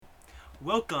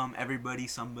Welcome everybody,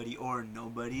 somebody or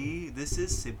nobody. This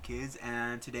is Sib Kids,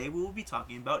 and today we will be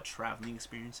talking about traveling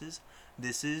experiences.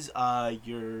 This is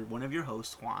your one of your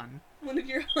hosts, Juan. One of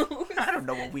your hosts. I don't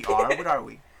know what we are. What are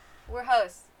we? We're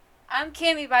hosts. I'm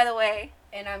Kimmy, by the way.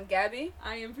 And I'm Gabby.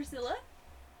 I am Priscilla.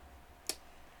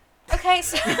 Okay,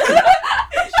 so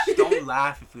Don't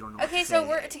laugh if we don't know. okay, what to so say.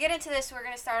 we're to get into this. We're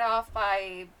gonna start off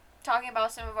by talking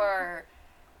about some of our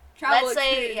Travel let's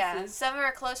say experiences. some of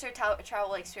our closer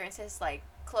travel experiences, like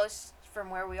close from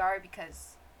where we are,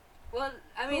 because Well,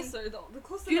 I mean, The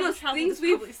closest you know, I've traveled things is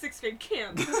we've- probably 6th grade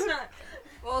camp. It's not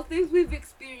well, things we've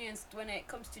experienced when it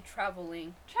comes to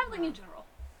traveling. traveling in general.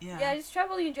 Yeah, just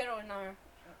traveling in general in our.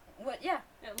 What? Yeah.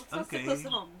 Yeah, let's Okay. stay close to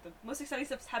home. The most exciting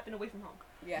stuff happen away from home.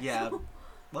 Yeah.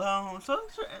 Well,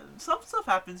 some stuff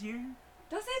happens here.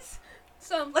 Does it?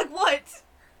 Some. Like what?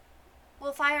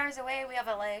 well, 5 hours away we have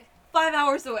LA. 5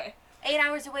 hours away. 8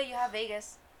 hours away you have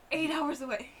Vegas. 8 hours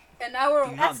away. An hour.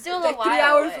 Yeah. That's still like a while 3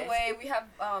 hours away. away. We have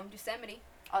Yosemite.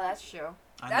 Oh, that's true.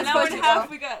 That's An hour and a half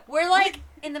budget. we got. We're like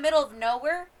in the middle of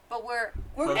nowhere, but we're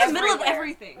We're In Close the middle of everywhere.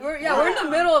 everything. We're in the Wow.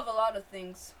 middle of a lot of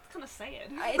things. It's kind of sad.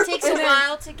 it takes a And then-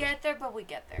 while to get there, but we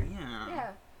get there. Yeah. Yeah.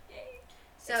 Yay.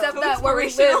 So Except So that where we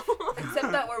live. inspirational.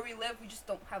 Except that where we live, we just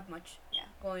don't have much. Yeah.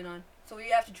 Going on. So we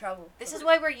have to travel. this is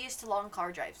why we're used to long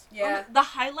car drives. Yeah. The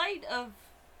highlight of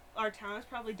our town is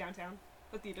probably downtown.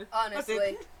 The theater. That's Honestly.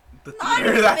 it. The Not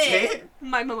theater, that's even. it.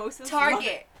 My mimosas.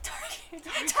 Target's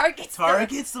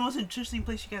Target's the most interesting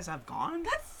place you guys have gone.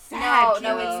 That's No, sad.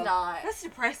 no, Kimmy. it's not. That's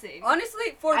depressing.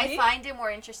 Honestly, for I me, find it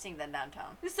more interesting than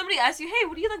downtown. If somebody asks you, hey,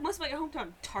 what do you like most about your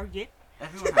hometown? Target.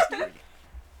 Everyone has Target.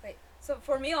 So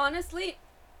for me, honestly,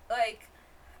 like,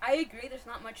 I agree. There's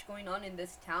not much going on in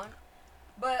this town,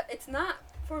 but it's not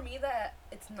for me that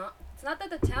it's not. It's not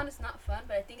that the town is not fun,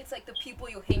 but I think it's like the people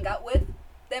you hang out with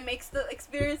that makes the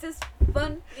experiences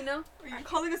fun. You know? Are you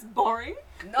calling us boring?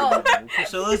 No.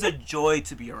 Priscilla's a joy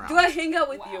to be around. Do I hang out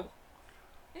with you?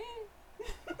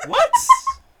 What?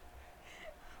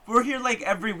 We're here like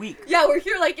every week. Yeah, we're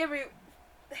here like every.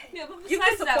 Yeah, but You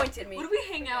besides that, disappointed me. would we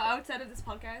hang out outside of this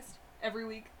podcast every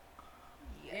week?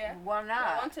 Yeah. Why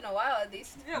not? Once in a while, at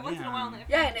least. Yeah, once in a Yeah. while. If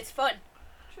Yeah, and it's fun.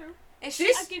 true. It's This-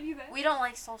 just I'll give you that. we don't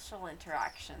like social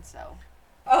interaction, so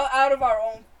Out of our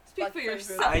own. Speak like, for friend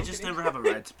yourself. group. I just never have a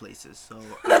ride to places, so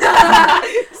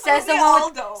says the We one all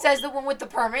with, don't. says the one with the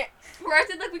permit. We're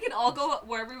acting like we can all go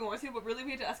wherever we want to, but really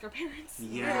we have to ask our parents.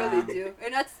 Yeah. We really do,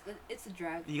 and it's a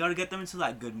drag. you gotta get them into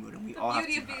that good mood, and we The all have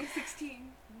beauty to. of being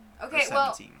 16. Okay, Or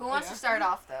well, 17. who wants Yeah. to start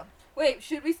off though? Wait,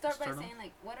 should we start by Start off? saying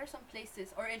like what are some places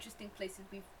or interesting places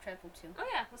we've traveled to? Oh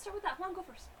yeah, let's start with that. Juan, go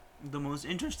first. The most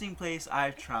interesting place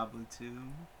I've traveled to.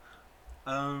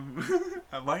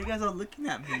 Why are you guys all looking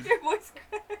at me? Your voice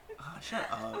cracked. Oh, shut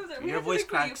up. I'm sorry, we Your have to voice make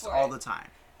fun of you cracks for all it. the time.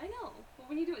 I know, but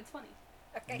when you do it, it's funny.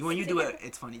 Okay. When you do it,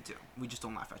 it's funny too. We just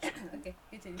don't laugh at you. Okay,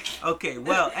 continue. Okay,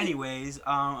 well, anyways,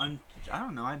 I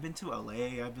don't know. I've been to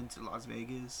LA. I've been to Las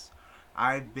Vegas.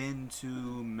 I've been to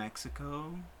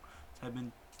Mexico. I've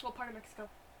been What part of Mexico?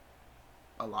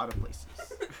 a lot of places.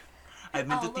 I've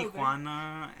been to All over.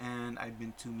 Tijuana and I've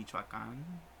been to Michoacan.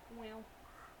 Well,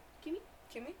 Kimmy?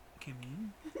 Kimmy?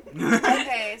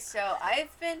 Okay, so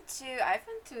I've been to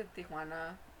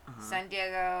Tijuana, Uh-huh. San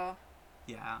Diego,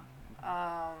 Yeah.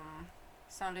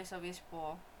 San Luis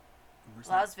Obispo, Where's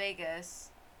that? Las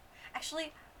Vegas.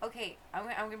 Actually, okay, I'm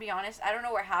gonna be honest. I don't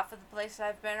know where half of the places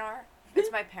I've been are.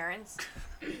 It's my parents.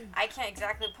 I can't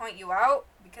exactly point you out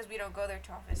because we don't go there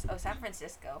too often. Oh, San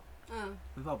Francisco.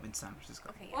 We've all been to San Francisco.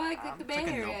 Okay, Well, like the It's Bay like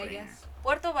a Area, I no-brainer. guess.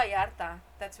 Puerto Vallarta.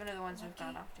 That's one of the ones we've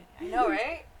gone often. I know,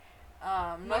 right?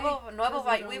 Nuevo cousins Nuevo are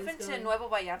Vallarta. always We've been to going. Nuevo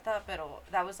Vallarta, but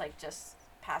that was like just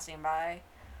passing by.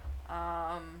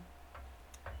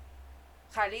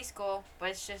 Jalisco, but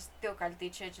it's just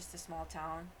Teocaltiche, just a small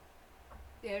town.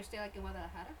 Do you ever stay like in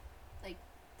Guadalajara? Like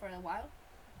for a while?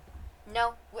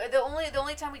 No, the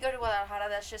only time we go to Guadalajara,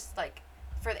 that's just like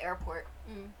for the airport.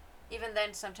 Mm. Even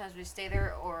then, sometimes we stay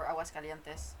there or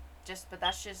Aguascalientes. But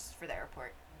that's just for the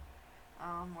airport.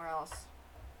 Where else?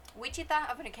 Wichita.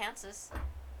 I've been to Kansas.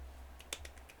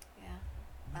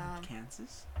 Yeah.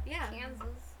 Kansas? Yeah.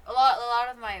 Kansas. A lot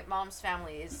of my mom's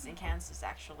family is in Kansas,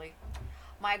 actually.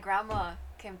 My grandma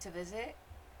came to visit.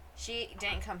 She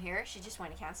didn't come here. She just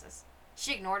went to Kansas.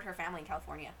 She ignored her family in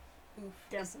California. Oof.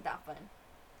 Isn't that fun?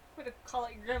 way to call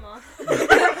out your grandma.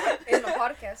 In the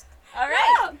podcast. All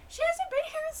right. She hasn't been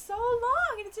here in so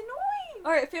long, and it's annoying.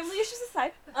 All right, family issues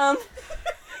aside.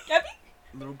 Gabby,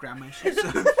 Little grandma issues.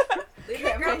 Leave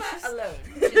grandma alone.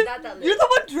 She's not that you're little. the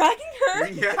one dragging her.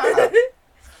 Yeah.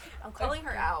 I'm calling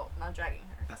her out, not dragging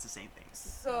her. That's the same thing.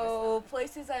 So,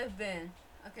 places I've been.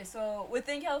 Okay, so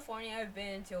within California, I've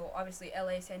been to obviously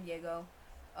LA, San Diego,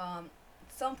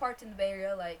 some parts in the Bay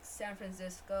Area like San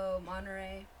Francisco,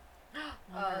 Monterey,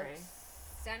 Monterey.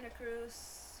 Santa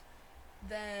Cruz.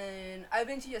 Then I've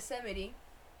been to Yosemite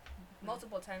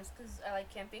multiple times because I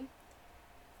like camping.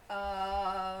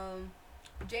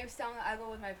 Jamestown, I go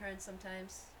with my parents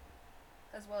sometimes,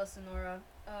 as well as Sonora.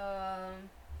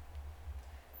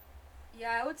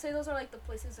 Yeah, I would say those are like the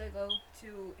places I go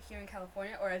to here in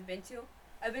California, or I've been to.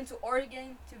 I've been to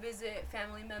Oregon to visit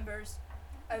family members.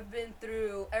 I've been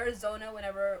through Arizona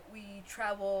whenever we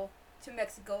travel to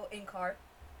Mexico in car.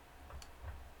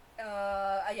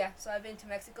 Yeah, so I've been to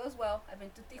Mexico as well. I've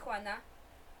been to Tijuana.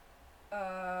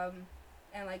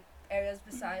 And like areas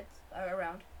besides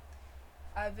around.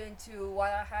 I've been to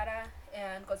Guadalajara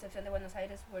and Concepcion de Buenos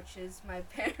Aires, which is my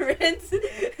parents.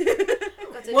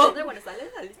 Concepcion de Buenos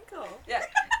Aires, Jalisco. Yeah,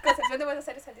 Concepcion de Buenos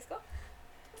Aires, Jalisco.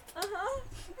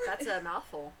 That's a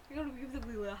mouthful. You're gonna give the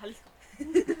Jalisco.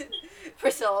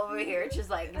 Priscilla over here, just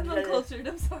like I'm uncultured.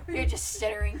 I'm sorry. you're just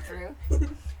stuttering through.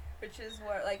 Which is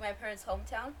where like my parents'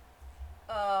 hometown.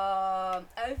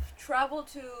 I've traveled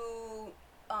to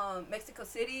Mexico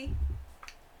City,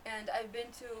 and I've been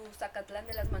to Zacatlán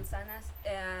de las Manzanas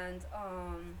and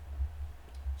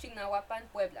Chignahuapan,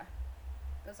 Puebla.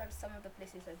 Those are some of the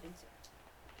places I've been to.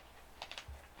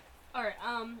 All right.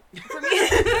 For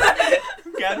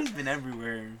me, Gabby's been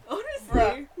everywhere.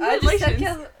 honestly, I've just said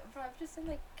congratulations. I've just said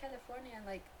like California and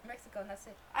like Mexico, and that's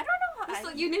it. I don't know how. So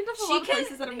you named off a She lot of can-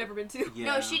 places that I've never been to. Yeah.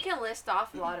 No, she can list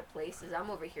off a lot of places. I'm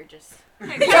over here just. You're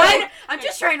I'm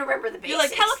just trying to remember the basics.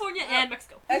 like California and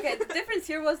Mexico. Okay, the difference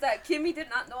here was that Kimmy did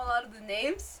not know a lot of the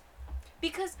names.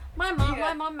 Because my mom,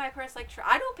 Yeah. my parents like.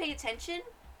 I don't pay attention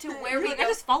to where we Like, go. I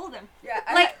just follow them. Yeah,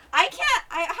 Like I can't.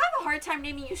 I have a hard time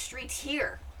naming you streets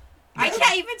here. I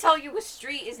can't even tell you what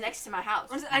street is next to my house.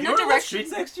 I know You don't directions.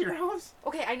 streets next to your house.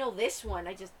 Okay, I know this one.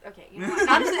 I just okay. You know what?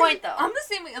 Not the point though. I'm the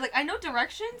same way. Like I know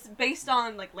directions based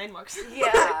on like landmarks.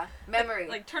 Yeah, memory.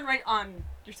 Like turn right on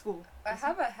your school. I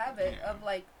have a habit of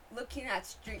like looking at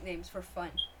street names for fun.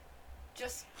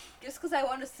 Just because I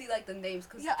want to see like the names,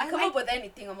 because Yeah, I I come like- up with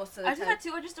anything almost of the I do time. that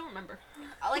too. I just don't remember.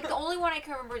 Like the only one I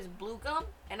can remember is Blue Gum,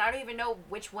 and I don't even know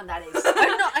which one that is.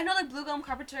 I know like Blue Gum,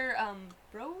 Carpenter,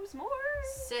 Rosemore,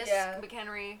 Sis, Yeah.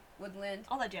 McHenry, Woodland,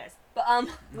 all that jazz. But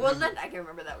Woodland. I can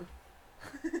remember that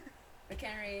one.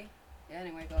 McHenry. Yeah,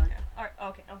 anyway, go on. Yeah. All right.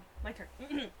 Okay. Oh, my turn.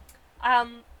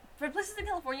 For places in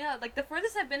California, like the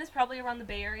furthest I've been is probably around the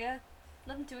Bay Area.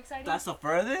 Nothing too exciting. That's the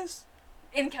furthest.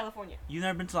 in California You've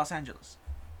never been to Los Angeles,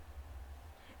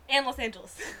 and Los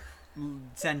Angeles.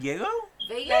 San Diego.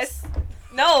 Vegas.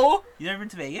 No. You never been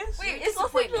to Vegas? Wait, is Los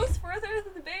Disappointment. Angeles further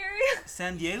than the Bay Area?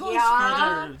 San Diego's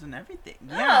Yeah. further than everything.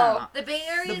 No. Yeah. The Bay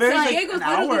Area. The is Bay's San like Diego's an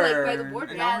literally, like, hour, by the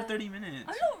border. an Yeah. hour 30 minutes.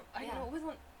 I don't. I Yeah. know. It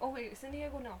wasn't. Oh wait, San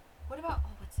Diego. No. What about? Oh,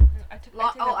 what's it? I took. Long,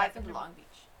 I take that oh, back. I've been to Long Beach.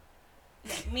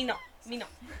 Yeah, me no. Me no.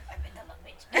 I've been to Long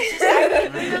Beach.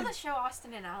 You know the show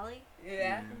Austin and Alley?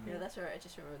 Yeah. Yeah, that's where I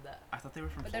just remembered that. I thought they were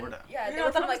from But then, Florida. yeah, they No, I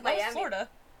were thought from it was like Miami. Florida.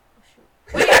 Oh shoot.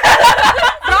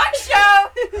 Wrong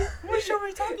show. What show are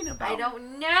we talking about? I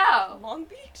don't know. Long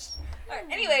Beach. Alright.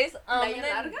 Anyways, and then,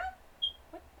 Larga?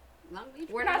 What? Long Beach.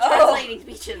 We're not Oh. translating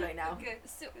beaches right now. Okay.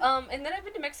 so and then I've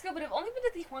been to Mexico, but I've only been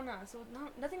to Tijuana, so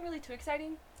nothing really too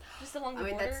exciting. Just along the I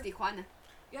mean, border. that's Tijuana.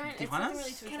 Yeah, it's Tijuana's? nothing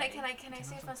really too Can I exciting.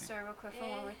 say a fun something. story real quick from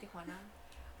Yeah. when we were at Tijuana?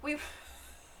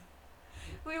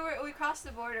 We crossed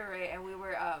the border, right, and we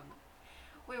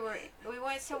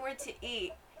went somewhere to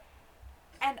eat,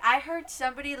 and I heard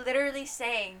somebody literally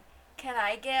saying, "Can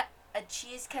I get a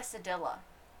cheese quesadilla?"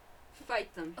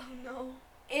 Fight them. Oh no.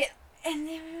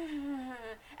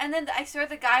 And then I swear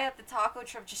the guy at the taco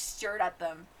truck just stared at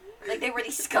them, like they were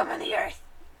the scum of the earth.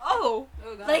 Oh.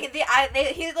 Oh god. Like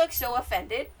he looked so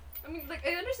offended. I mean, like,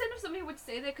 I understand if somebody would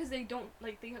say that because they don't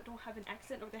have an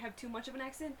accent or they have too much of an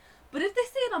accent. But if they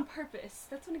say it on purpose,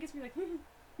 that's when it gets me like,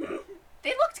 They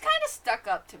looked kind of stuck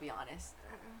up, to be honest.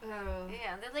 Oh.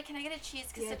 Yeah, they're like, "Can I get a cheese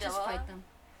quesadilla?" Yeah, just fight them.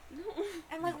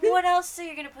 I'm like, "What else are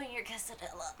you gonna put in your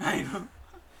quesadilla?" I know.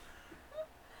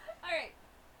 Alright.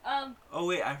 Oh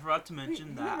wait, I forgot to mention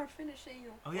You that. never finished saying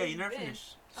you. Oh yeah, you never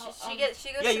finished. She goes.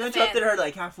 Yeah, to you the interrupted her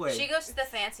like halfway. She goes to the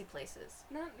fancy places.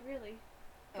 Not really.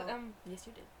 But, Oh. Yes,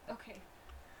 you did. okay.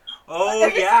 Oh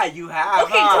yeah, you have.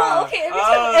 Okay, huh? cool. Okay,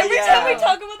 Oh, every time we yeah.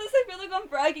 talk about this, I feel like I'm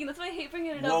bragging. That's why I hate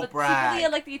bringing it Whoa, up. But brag. secretly, I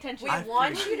like the attention. We I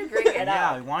want forget. you to bring it Yeah,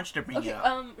 up. I want you to bring Okay, it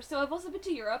up. so I've also been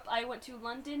to Europe. I went to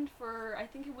London for, I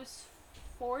think it was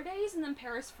 4 days, and then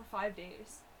Paris for 5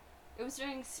 days. It was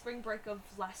during spring break of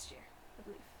last year, I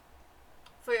believe.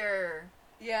 For your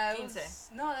Yeah, it Quince. was.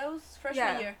 No, that was freshman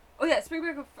Yeah. year. Oh yeah, spring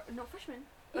break of, no, freshman.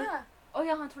 Yeah. Oh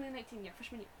yeah, 2019, yeah,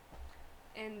 freshman year.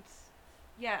 And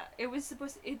Yeah, it was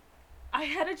supposed to, I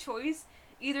had a choice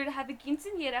either to have a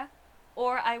quinceañera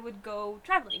or I would go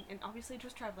traveling. And obviously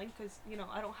just traveling because, you know,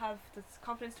 I don't have the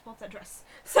confidence to pull off that dress.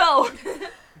 So,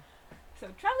 so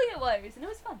traveling it was, and it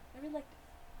was fun. I really liked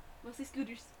it. Mostly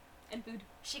scooters and food.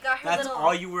 She got her That's little.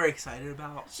 all you were excited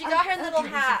about? She got her I little thought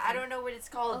you hat. said I don't know what it's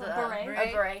called. Oh, the beret?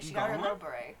 A beret. She You got her got little one?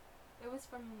 beret. It was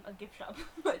from a gift shop.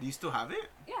 But Do you still have it?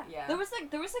 yeah. Yeah. There was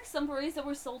like some berets that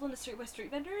were sold on the street by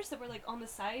street vendors that were like on the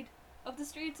side of the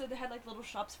street, so they had like little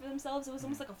shops for themselves. It was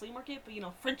almost like a flea market, but you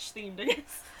know, French themed, I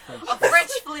guess. A French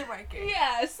flea market.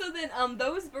 Yeah, so then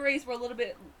those berets were a little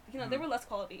bit, you know, they were less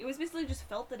quality. It was basically just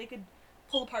felt that it could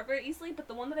pull apart very easily, but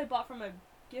the one that I bought from a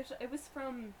gift shop, it was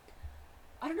from,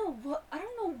 I don't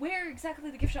know where exactly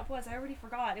the gift shop was. I already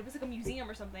forgot. It was like a museum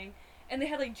or something, and they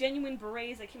had like genuine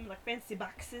berets that came in like fancy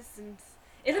boxes, and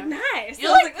it looked nice. You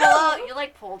So I was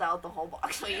like pulled out the whole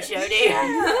box when you showed yeah, it.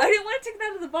 I didn't want to take it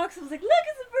out of the box. I was like, look,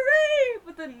 it's a beret.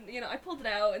 But then, you know, I pulled it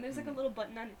out, and there's like a little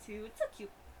button on it too. It's so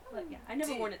cute. But yeah, I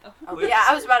never worn it though. Oh yeah,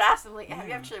 I was about to ask them like, have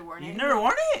you actually worn You've it? never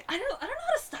worn it? I don't know how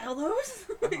to style those.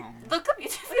 Like, Oh. Look up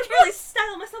YouTube. I can really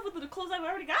style myself with the clothes I've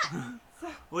already got. So.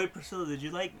 Wait, Priscilla, did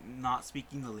you like not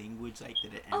speaking the language? Like,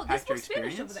 did it Oh, they impact your spoke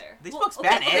Spanish experience? over there. They Well, spoke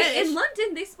okay, Spanish. okay, in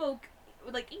London, they spoke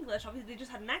like English. Obviously, they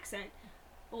just had an accent.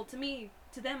 Well,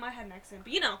 to them, I had an accent,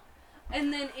 but you know.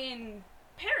 And then in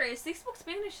Paris, they spoke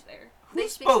Spanish there. They Who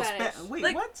speak spoke Spanish. Wait,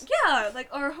 Like, what? yeah, like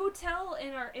our hotel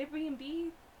and our Airbnb,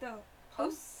 the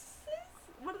hosts,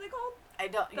 what are they called? I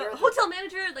don't. The You're hotel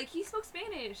manager, like, he spoke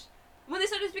Spanish. When they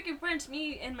started speaking French,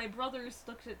 me and my brothers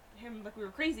looked at him like we were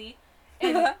crazy.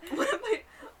 And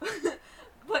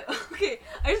but okay,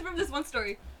 I just remember this one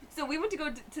story. So we went to go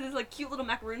to this like cute little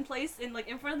macaroon place, and like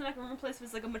in front of the macaroon place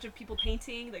was like a bunch of people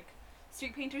painting, like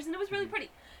street painters, and it was really pretty.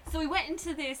 So we went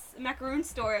into this macaroon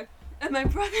store, and my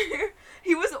brother,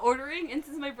 he was ordering, and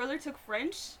since my brother took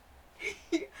French,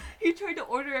 he tried to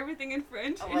order everything in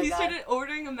French, Oh and my he God. started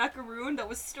ordering a macaroon that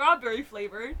was strawberry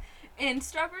flavored, and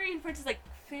strawberry in French is like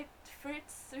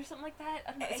Fritz or something like that.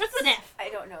 I don't know. It starts with an F. I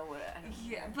don't know what.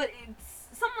 Yeah, but it's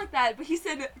something like that. But he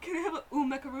said, "Can I have un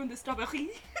macaron de strawberry?"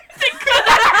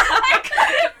 I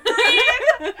couldn't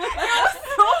breathe. It was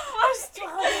so funny.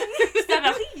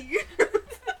 Strawberry.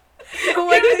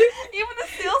 Even the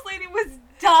sales lady was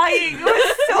dying. It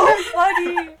was so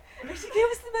funny. And she gave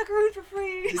us the macaroon for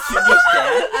free. Did she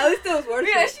understand? At least it was worth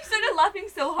Yeah, it. she started laughing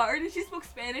so hard, and she spoke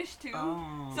Spanish too.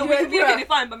 Oh. So we communicated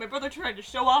fine, but my brother tried to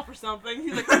show off or something.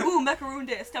 He's like, "Ooh, macaroon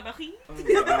de strawberry." Oh,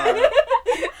 God.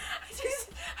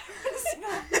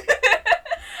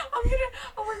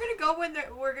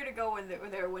 We're gonna go when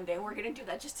they're one day, and we're gonna do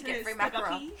that just to get free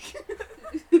macaron.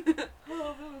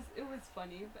 Oh, it was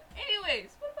funny. But anyways,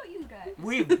 what about you guys?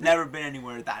 We've never been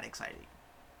anywhere that exciting.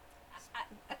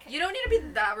 You don't need to be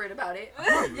that rude about it.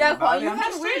 Yeah, Bobby, well, you I'm had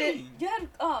just weird. saying. You had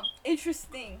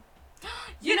interesting.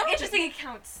 You know, know, interesting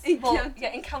accounts. Encounters. Well,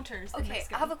 yeah, encounters. in Okay,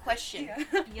 Mexico. I have a question. Yeah.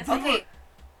 Yes, I Okay,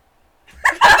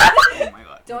 Oh my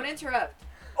God. don't interrupt.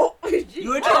 Oh, You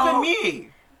were telling me.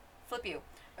 Flip you.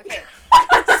 Okay.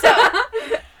 So,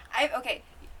 okay.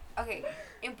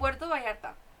 In Puerto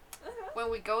Vallarta, when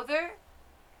we go there,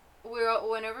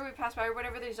 whenever we pass by or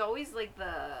whatever, there's always like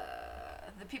the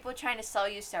people trying to sell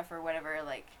you stuff or whatever.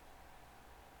 Like,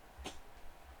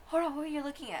 hold on, what are you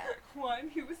looking at? One,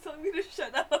 he was telling me to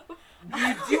shut up.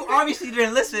 You obviously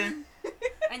didn't listen.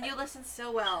 And you listen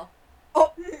so well.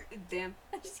 Oh, damn.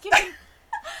 I'm just kidding.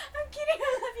 I'm kidding.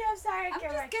 I love you. I'm sorry. I I'm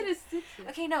can't just write you. gonna sit here.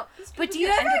 Okay, no. This But trip do is you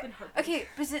gonna end ever- up in heartbreak. Okay,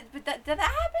 did that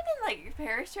happen in like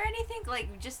Paris or anything?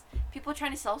 Like just people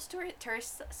trying to sell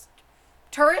tourists?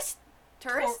 Tourist?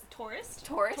 Tourist Tourist? Tourist?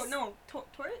 Tourist?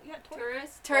 Yeah,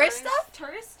 tourist stuff?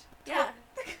 Tourist? Yeah.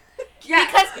 Yeah.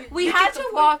 Because we You had get the to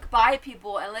point. walk by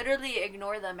people and literally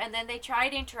ignore them, and then they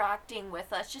tried interacting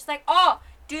with us, just like, oh,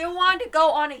 do you want to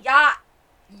go on a yacht?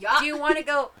 Yeah. Do you want to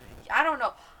go? I don't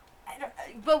know.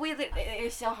 But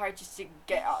it's so hard just to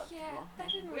get out. Yeah, people. that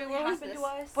didn't Wait, really where was happen this? to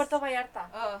us. Puerto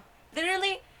Vallarta.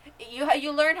 Literally,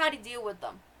 you learn how to deal with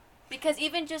them, because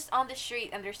even just on the street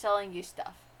and they're selling you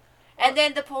stuff, and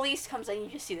then the police comes and you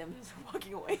just see them just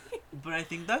walking away. But I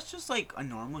think that's just like a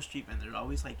normal street vendor. They're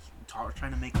always like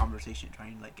trying to make conversation,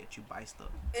 trying to like get you buy stuff.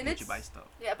 And Get you it's- buy stuff.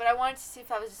 Yeah, but I wanted to see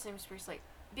if I was the same experience, like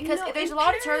because No, there's a in lot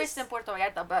of Paris- tourists in Puerto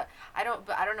Vallarta, but I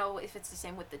don't know if it's the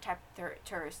same with the type of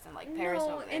tourists in like Paris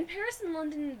No, over there. in Paris and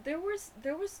London, there was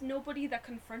nobody that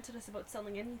confronted us about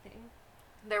selling anything.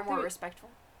 They're more there- respectful.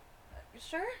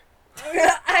 Sure.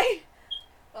 I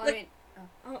Like- mean,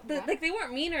 Like they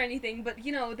weren't mean or anything, but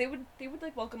you know they would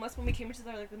like welcome us when we came into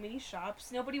their like the mini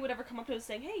shops. Nobody would ever come up to us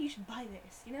saying, "Hey, you should buy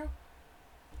this," you know.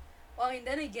 well, I mean,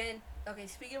 then again, okay,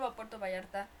 speaking about Puerto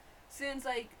Vallarta, since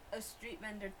like a street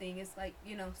vendor thing is like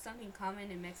something common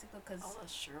in Mexico because Oh,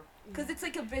 that's true. it's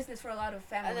like a business for a lot of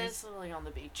And then families. it's literally on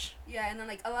the beach. Yeah, and then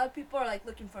like a lot of people are like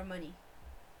looking for money.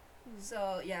 Mm.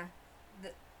 So yeah,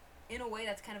 in a way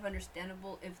that's kind of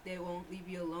understandable if they won't leave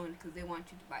you alone because they want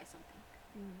you to buy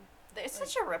something. It's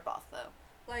such a ripoff, though.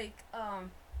 Like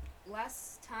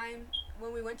last time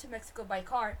when we went to Mexico by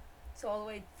car, so all the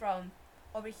way from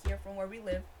over here from where we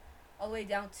live, all the way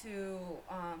down to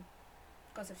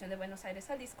Concepcion de Buenos Aires,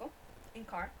 Jalisco, in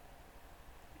car.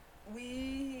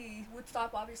 We would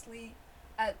stop obviously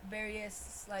at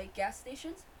various like gas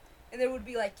stations, and there would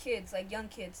be like kids, like young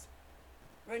kids,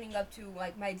 running up to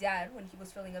like my dad when he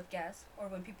was filling up gas, or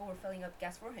when people were filling up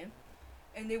gas for him,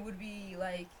 and they would be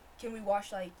like, "Can we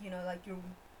wash like like your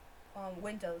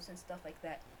windows and stuff like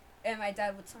that?" And my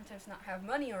dad would sometimes not have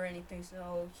money or anything,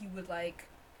 so he would like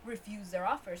refuse their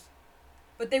offers,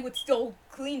 but they would still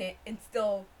clean it and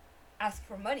still ask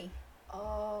for money.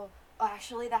 Oh,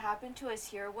 actually, that happened to us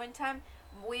here one time.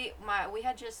 We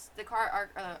had just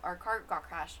our car got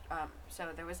crashed. So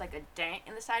there was like a dent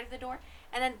in the side of the door,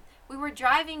 and then we were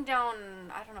driving down.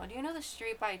 I don't know. Do you know the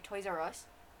street by Toys R Us?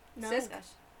 No. Sis-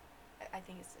 I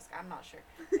think it's this guy. I'm not sure.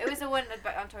 It was the one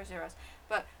on Toys R Us.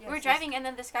 But Yeah, we were Sis- driving, and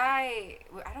then this guy.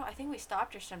 I think we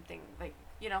stopped or something. Like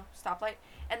stoplight,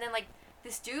 and then like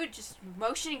this dude just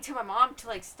motioning to my mom to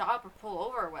like stop or pull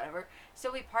over or whatever.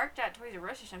 So we parked at Toys R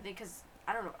Us or something because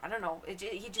I don't know.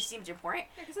 He just seems important.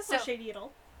 Yeah, because that's So- not shady at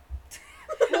all.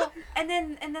 Well, and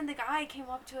then the guy came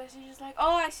up to us and he's like,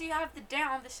 "Oh, I see you have the dent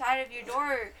on the side of your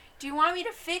door. Do you want me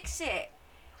to fix it?"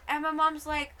 And my mom's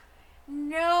like,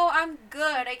 "No, I'm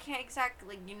good. I can't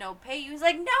exactly pay you." He's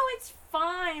like, "No, it's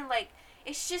fine. Like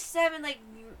it's just $7.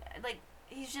 Like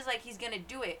he's just like he's gonna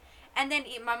do it." And then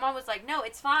my mom was like, "No,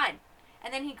 it's fine."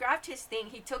 And then he grabbed his thing.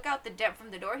 He took out the dent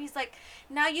from the door. He's like,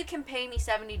 "Now you can pay me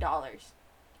 $70."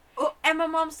 Oh. And my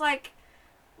mom's like,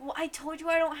 "Well, I told you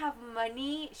I don't have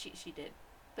money." She did.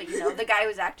 But, the guy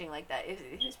was acting like that.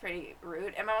 It was pretty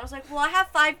rude. And my mom was like, "Well, I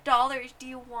have $5. Do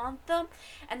you want them?"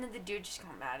 And then the dude just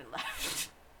got mad and left.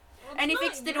 Well, And he it's not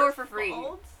fixed the your door for free.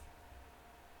 fault.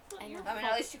 It's not I your know. I mean,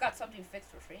 fault. at least you got something fixed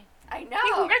for free. I know.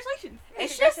 Hey, congratulations.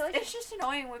 It's just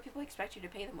annoying when people expect you to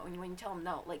pay them when you tell them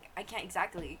no. Like, I can't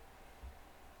exactly.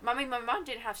 I mean, my mom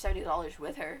didn't have $70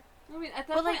 with her. I mean, at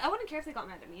that Well, point, like- I wouldn't care if they got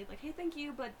mad at me. Like, hey, thank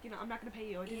you, but, I'm not going to pay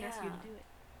you. I didn't ask you to Yeah. do it.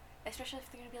 Especially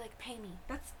if they're gonna be like, "Pay me."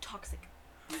 That's toxic.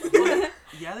 Well,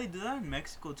 yeah, they do that in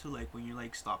Mexico too. Like when you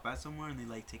like stop at somewhere and they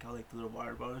like take out like the little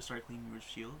water bottle and start cleaning your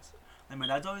shields. Like my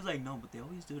dad's always like, no, but they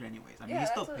always do it anyways. I mean, Yeah, he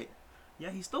still that's pay. Yeah,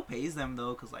 he still pays them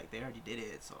though, cause like they already did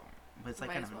it. So, but it's like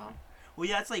Might kind as of well. annoying. Well,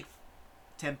 yeah, it's like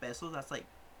 10 pesos. That's like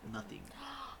nothing.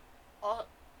 All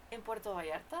in Puerto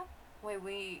Vallarta, when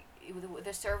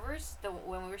the servers,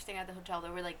 when we were staying at the hotel, they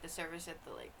were like the servers at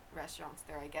the like restaurants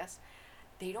there. I guess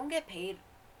they don't get paid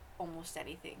almost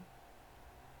anything.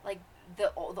 Like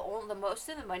the most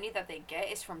of the money that they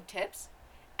get is from tips,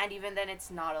 and even then it's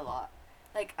not a lot.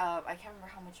 Like I can't remember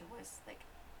how much it was. Like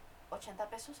 80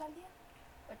 pesos al día.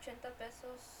 80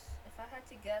 pesos. If I had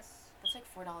to guess, That's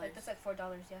like $4. that's like $4.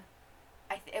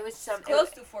 Yeah, It was some close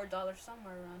to $4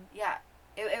 somewhere around. Yeah,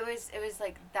 it was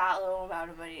like that little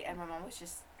amount of money, and my mom was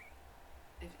just,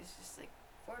 it's just like,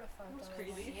 $4 to That's $5.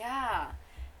 crazy. yeah,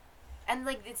 and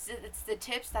like it's the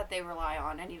tips that they rely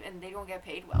on, and they don't get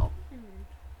paid well.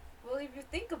 Well, if you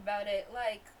think about it,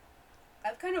 like,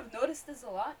 I've kind of noticed this a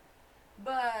lot.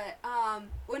 But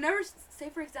whenever, say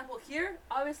for example, here,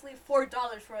 obviously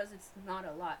 $4 for us, it's not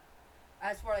a lot.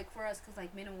 As for like for us, cause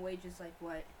like minimum wage is like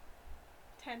what,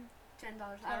 10. $10?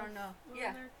 I don't know. Yeah.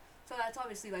 around there. So that's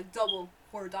obviously like double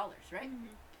 $4, right? Mhm.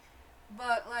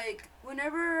 But like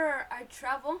whenever I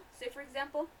travel, say for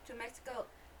example, to Mexico,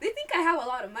 they think I have a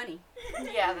lot of money.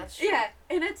 Yeah, that's true. Yeah,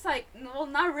 and it's like, no,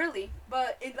 not really,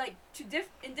 but it like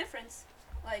in difference,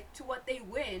 like to what they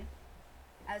win,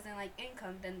 as in like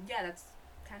income, then yeah, that's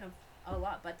kind of a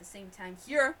lot. But at the same time,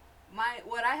 here,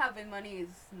 what I have in money is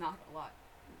not a lot.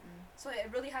 So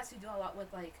it really has to do a lot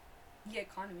with like the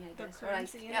economy, I The guess. Or, like,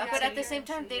 currency. Yeah, but at the the same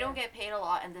time, currency, they don't yeah. get paid a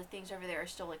lot, and the things over there are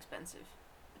still expensive.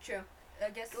 True.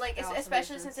 I guess. Like that also makes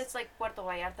especially since sense. it's like Puerto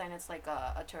Vallarta and it's like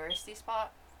a touristy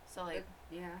spot. So like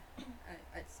Yeah,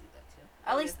 I'd see that too.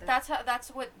 at I least get that. that's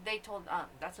what they told.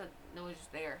 That's what it was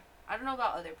there. I don't know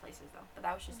about other places though, but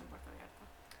that was just in Puerto Vallarta.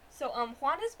 So,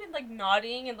 Juan has been, like,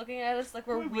 nodding and looking at us like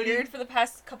we're What do you- weird for the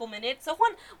past couple minutes. So,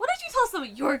 Juan, why don't you tell us some of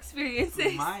your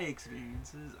experiences? My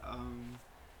experiences,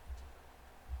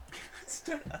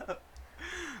 Start up.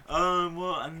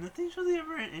 Well, nothing really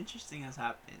ever interesting has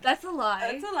happened. That's a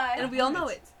lie. That's a lie. And we all know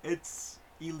it. It's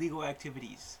illegal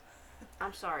activities.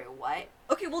 I'm sorry, what?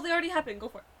 Okay, well, they already happened. Go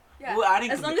for it. Yeah. Well, I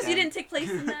didn't. As long commit as you them. didn't take place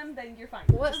in them, then you're fine.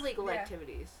 What Just- illegal yeah.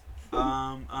 activities?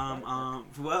 Well,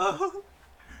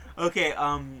 okay,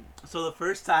 so the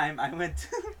first time I went to,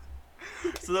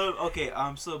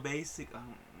 so basic,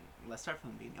 let's start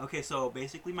from the beginning. Okay, so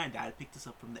basically my dad picked us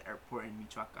up from the airport in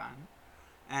Michoacan,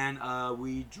 and,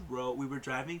 we were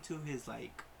driving to his,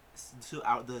 like, to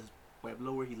out the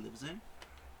pueblo where he lives in,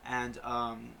 and,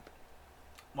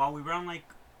 while we were on, like,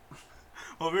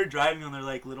 while we were driving on their,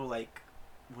 like, little, like,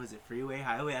 was it freeway,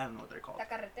 highway, I don't know what they're called. La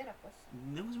carretera, pues.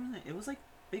 It was like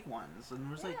big ones, and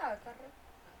there was like, Yeah,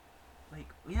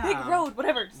 yeah, Big road,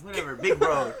 whatever. whatever, big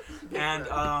road.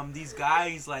 And these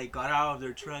guys like got out of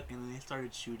their truck and they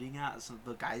started shooting at some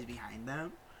the guys behind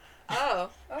them. Oh.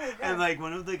 Oh my god. And like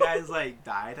one of the guys like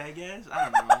died, I guess. I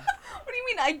don't know. What do you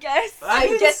mean? I guess. I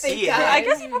didn't guess they see it. died. I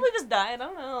guess he probably just died. I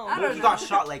don't know. I don't He know. got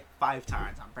shot like 5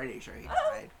 times. I'm pretty sure he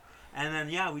died. And then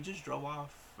yeah, we just drove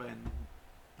off and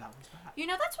that was that. You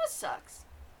know, that's what sucks.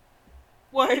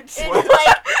 What? It's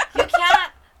like, you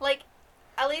can't, like,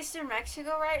 at least in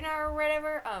Mexico right now or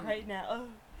whatever, Right now. Oh.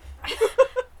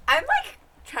 I'm, like,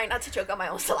 trying not to choke on my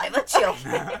own saliva. Chill.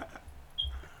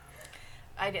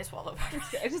 I didn't swallow.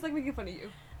 I just like making fun of you.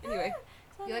 Anyway.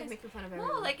 You like making fun of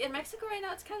everyone. No, like, in Mexico right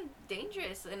now, it's kind of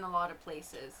dangerous in a lot of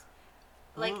places.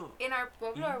 Like, Ooh. in our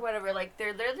pueblo or whatever, like,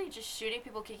 they're literally just shooting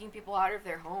people, kicking people out of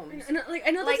their homes. I know, like,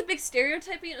 I know that's Like- a big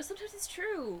stereotype, but you know, sometimes it's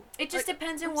true. It just Like,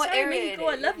 depends on I'm what sorry, area Mexico,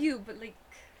 it I is. love you, but like,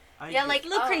 Yeah, like a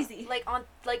little crazy. Like on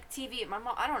like TV, my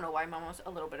mom. I don't know why my mom's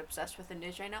a little bit obsessed with the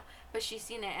news right now, but she's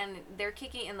seen it and they're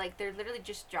kicking and like they're literally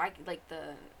just dragging like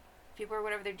the people or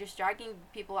whatever. They're just dragging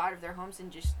people out of their homes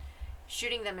and just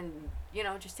shooting them and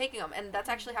just taking them. And that's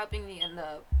actually happening in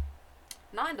the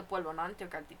not in the pueblo, not in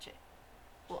Teocaltiche.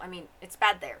 Well, I mean it's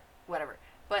bad there, whatever.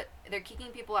 But they're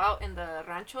kicking people out in the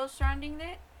ranchos surrounding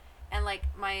it, and like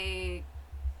my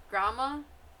grandma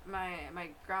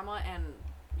and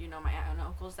my aunt and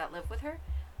uncles that live with her,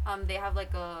 they have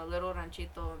like a little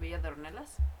ranchito Villa de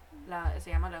Ornelas,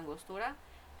 se llama La Angostura,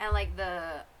 and like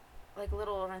the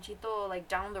little ranchito like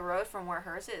down the road from where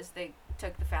hers is, they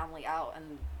took the family out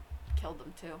and killed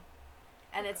them too,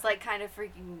 and it's like kind of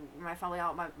freaking my family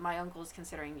out. My uncle's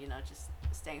considering just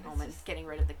staying home and getting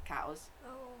rid of the cows.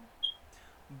 Oh.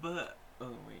 But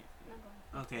wait.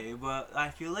 Okay, but I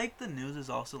feel like the news is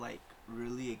also like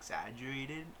really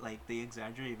exaggerated. Like they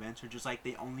exaggerate events, or just like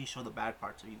they only show the bad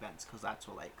parts of events because that's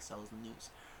what like sells the news.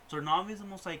 So they're not always the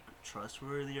most like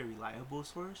trustworthy or reliable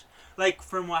source. Like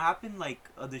from what happened, like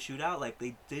the shootout, like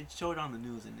they did show it on the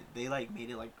news and they like made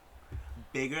it like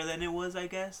bigger than it was. I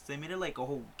guess they made it like a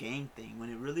whole gang thing when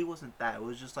it really wasn't that. It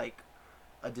was just like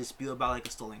a dispute about like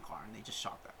a stolen car and they just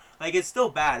shot that. Like it's still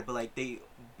bad, but like they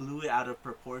blew it out of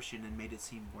proportion and made it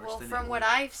seem worse Well, than from it what was.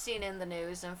 I've seen in the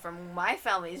news and from my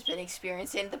family's been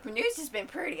experiencing, the news has been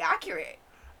pretty accurate.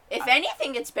 If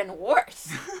anything, it's been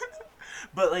worse.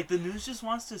 But like the news just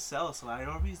wants to sell, so I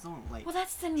always don't like. Well,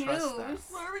 that's the news. Trust that.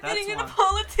 why are we That's getting into why-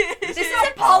 politics? This is isn't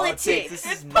not politics. This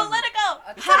It's is political.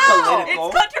 How? Political.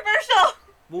 It's controversial.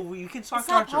 Well, you can talk It's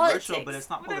not controversial, politics. but it's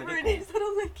not Whatever political. it is, I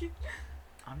don't like it.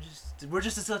 We're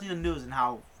just discussing the news and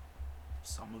how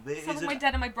some of it Sounds is. like my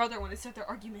dad and my brother when they start their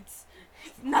arguments.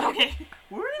 It's not okay.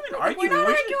 We weren't even We're arguing. not we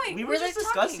were arguing. We were We're just like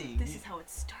talking. discussing. This is how it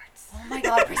starts. Oh my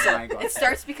God, Priscilla. Oh my God. It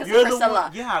starts because You're of the Priscilla.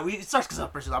 one. Yeah, it starts because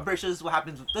of Priscilla. I'm pretty sure this is what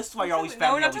happens. This is why you're always No,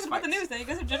 family. we're not always talking about the fights. news now. You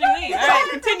guys are judging me. Alright,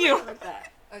 continue. Like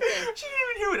that. Okay. She didn't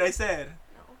even hear what I said.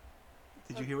 No.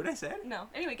 Did you hear what I said? No.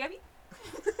 Anyway, Gabby.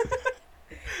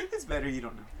 It's better you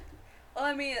don't know. Well,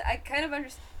 I mean, I kind of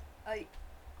understand.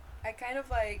 I kind of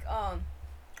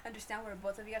understand where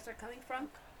both of you guys are coming from.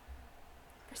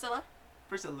 Priscilla,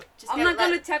 Priscilla. just I'm get not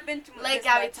gonna let, tap into let this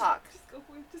Gabby much. talk. Just go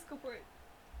for it. Just go for it.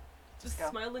 Just Just go.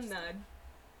 smile and nod.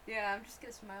 Yeah, I'm just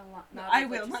gonna smile a lot. No, nod I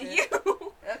with will, what not said.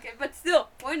 you. Okay, but still,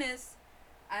 point is,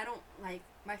 I don't like,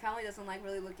 my family doesn't like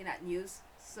really looking at news.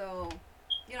 So,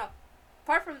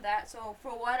 apart from that, so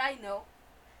for what I know,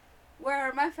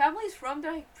 where my family's from,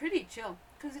 they're like pretty chill.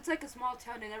 Because it's like a small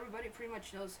town and everybody pretty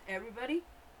much knows everybody.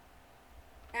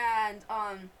 And,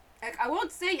 like, I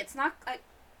won't say it's not like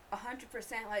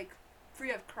 100% like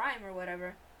free of crime or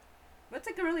whatever. But it's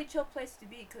like a really chill place to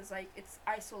be because like it's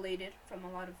isolated from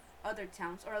a lot of other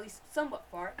towns, or at least somewhat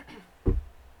far.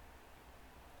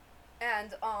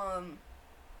 And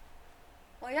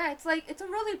well, yeah, it's like it's a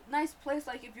really nice place.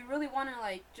 Like if you really want to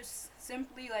like just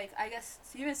simply like I guess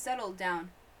even settle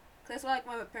down, 'cause that's what like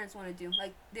my parents want to do.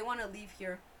 Like they want to leave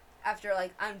here after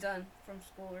like I'm done from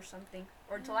school or something,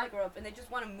 or until I grow up, and they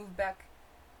just want to move back.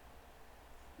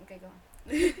 Okay, go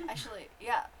on. Actually,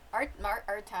 yeah, our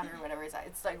town or whatever is that.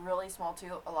 It's like really small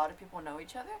too. A lot of people know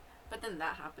each other. But then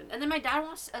that happened, and then my dad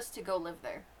wants us to go live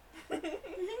there.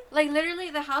 Like, literally,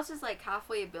 the house is, like,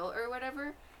 halfway built or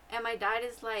whatever. And my dad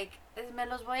is like, me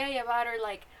los voy a llevar, or,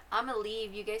 like, I'm gonna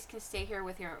leave. You guys can stay here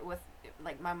with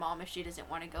like, my mom if she doesn't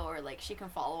want to go, or, like, she can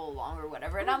follow along or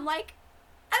whatever. And I'm like,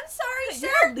 I'm sorry, sir.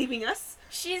 You're not leaving us.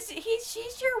 She's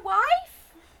your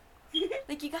wife.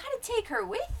 Like, you gotta take her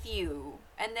with you.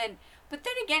 And then, but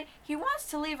then again, he wants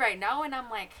to leave right now, and I'm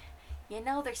like, you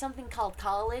know, there's something called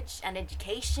college and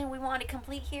education we want to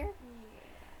complete here.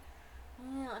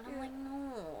 Yeah, and I'm like,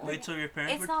 no. Wait, so your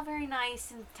parents It's were... not very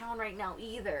nice in town right now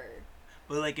either.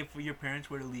 But, like, if your parents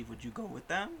were to leave, would you go with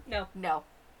them? No. No.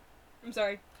 I'm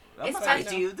sorry. I'm It's not fine.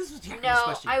 asking you. This was Jackie's No,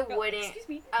 question. I No, wouldn't. Excuse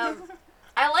me.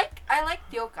 I like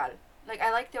Teocal. Like,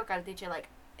 I like Teocal, teacher. Like,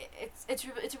 it's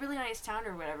a really nice town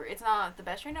or whatever. It's not the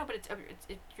best right now, but it's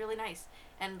really nice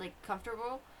and, like,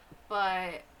 comfortable.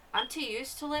 But I'm too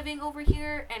used to living over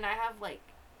here, and I have, like,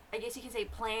 I guess you can say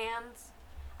plans.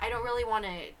 I don't really want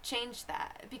to change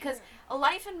that because a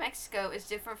life in Mexico is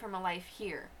different from a life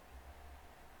here.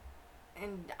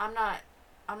 And I'm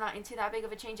not into that big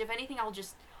of a change. If anything,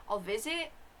 I'll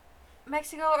visit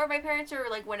Mexico or my parents, or,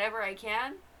 like, whenever I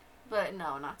can. But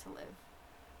no, not to live.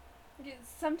 Yeah,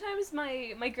 sometimes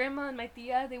my grandma and my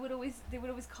tia, they would always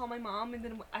call my mom, and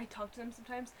then I talk to them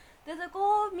sometimes. They're like,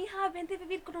 oh, mija, vente a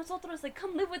vivir con nosotros, like,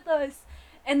 come live with us.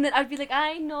 And then I'd be like,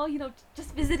 I know, you know,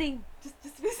 just visiting, just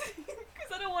visiting,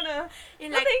 because I don't want to. You're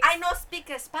No, like, thanks. I no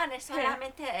speak Spanish,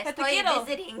 solamente Te estoy quiero.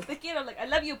 visiting. Te quiero, like, I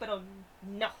love you, pero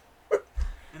no.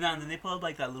 And then they pull up,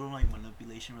 like, that little, like,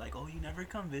 manipulation. We're like, oh, you never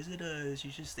come visit us. You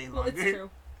should stay Well, longer. it's true.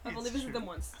 I've It's only visited true. them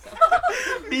once,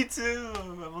 so. Me too.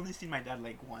 I've only seen my dad,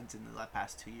 like, once in the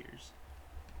past 2 years.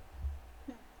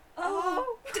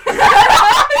 Oh.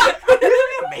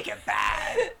 Make it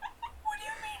bad. What do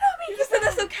you mean I'm You just said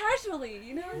that so casually,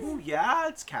 you know? Oh, yeah,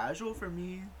 it's casual for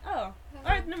me. Oh.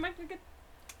 Alright, never mind, you're good.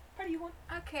 Part of you one.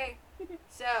 Okay,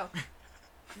 so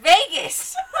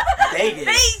Vegas. Vegas.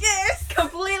 Vegas.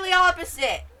 Completely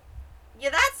opposite. Yeah,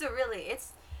 that's a really.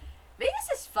 It's Vegas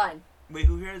is fun. Wait,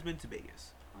 who here has been to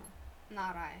Vegas?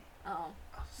 Not I. Oh.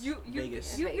 You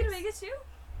Vegas. You been to Vegas too?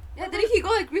 Yeah, didn't he go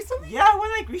like recently? Yeah, I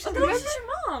went, like, Oh, recently. that was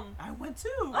your mom. I went too.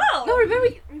 Oh. No,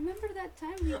 remember that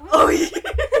time we went? Oh, yeah.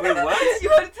 Wait, what? You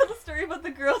want to tell the story about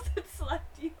the girls that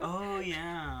slapped you? Oh,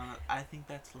 yeah. I think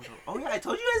that's a little... Oh, yeah, I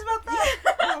told you guys about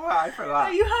that? Oh, wow, I No,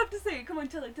 forgot. you have to say it. Come on,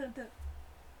 tell it.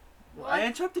 Well, I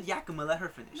interrupted Yakima. Let her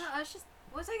finish. No, I was just.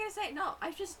 What was I gonna say? No,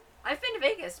 I've been to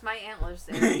Vegas. My aunt lives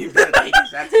there. You've been to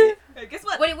Vegas, that's it. Hey, guess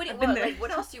what? What I've been there. like,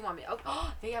 what else do you want me?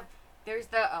 Oh, there's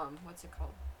the what's it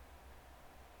called?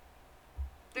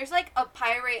 There's, like, a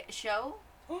pirate show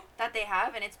that they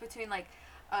have, and it's between, like,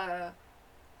 are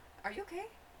you okay?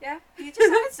 Yeah. You just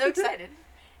sounded so excited.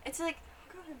 It's like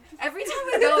every time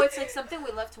we go, it's like something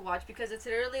we love to watch because it's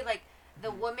literally like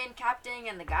the woman captain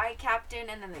and the guy captain,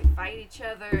 and then they fight each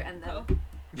other, and then Oh.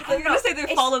 I I was gonna say they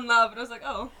It's- fall in love, and I was like,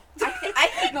 oh.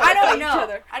 I No, I they don't fight each know.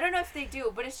 other. I don't know if they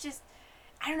do, but it's just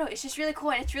I don't know. It's just really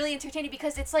cool and it's really entertaining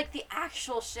because it's like the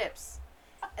actual ships.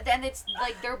 Then it's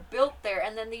like they're built there,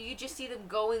 and then you just see them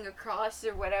going across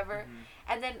or whatever.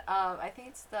 And then I think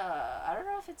it's I don't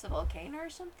know if it's a volcano or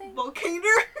something. Volcano.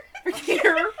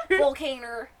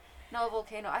 Volcano. No,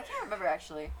 volcano. I can't remember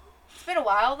actually. It's been a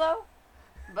while though.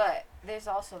 But there's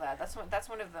also that. That's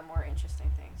one of the more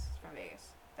interesting things from Vegas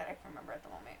that I can remember at the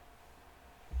moment.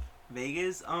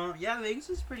 Vegas, yeah, Vegas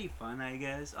is pretty fun, I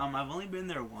guess. I've only been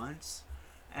there once,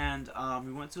 and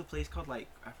we went to a place called, like,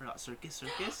 I forgot, Circus.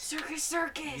 Circus.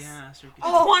 Yeah, Circus.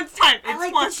 Oh, One time. I It's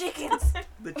like once. the chickens.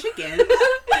 The chickens.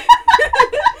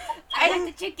 I like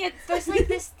the chickens. There's like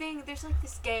this thing. There's like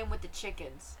this game with the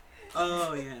chickens.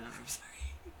 Oh yeah.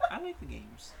 I like the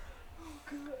games.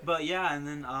 But yeah, and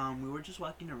then we were just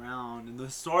walking around, and the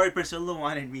story Priscilla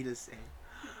wanted me to say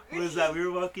was that we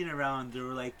were walking around. There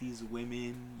were like these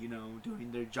women, you know,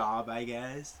 doing their job, I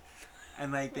guess,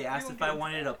 and like they asked if I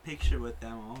wanted a picture with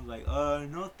them. I was like,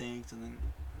 no thanks. And then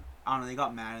I don't know, they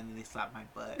got mad and then they slapped my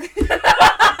butt.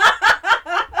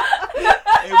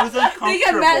 It was uncomfortable. They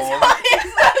get mad.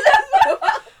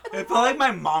 It felt like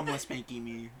my mom was spanking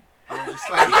me. I was just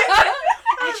like.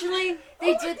 Actually,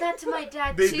 they did that to my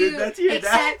dad They too. did that to your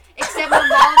dad?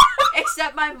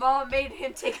 Except my mom made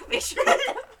him take a picture of them.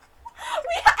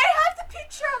 I have the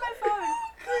picture on my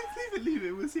phone. Leave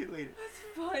it. We'll see it later.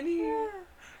 Funny.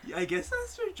 Yeah, I guess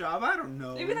that's your job. I don't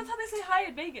know. Maybe that's how they say hi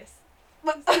in Vegas.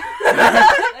 But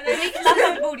And they slap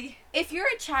on the booty. if you're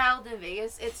a child in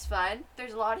Vegas, it's fun.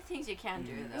 There's a lot of things you can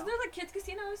do Isn't though. there like kids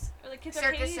casinos or like kids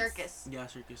Circus. Yeah,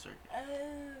 Circus.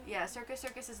 Yeah,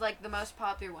 Circus is like the most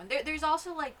popular one. There's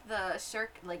also like the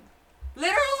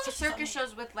literal circus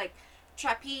shows with like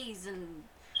trapeze and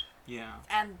Yeah.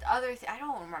 other I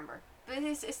don't remember. But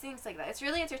it's things like that. It's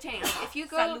really entertaining. Like, if you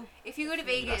go Salud. to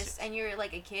Vegas Gracias. and you're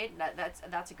like a kid,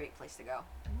 that's a great place to go.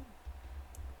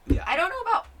 Yeah. I don't know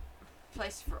about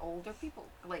place for older people,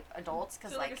 like adults,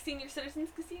 because So like like a senior citizens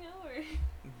casino or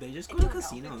They just I go to don't know.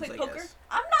 casinos, Play I poker? guess.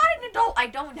 I'm not an adult. I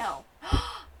don't know.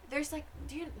 There's like,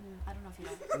 I don't know if you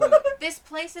know. What? This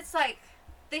place, it's like,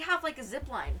 they have like a zip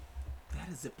line. That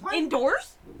is zip line?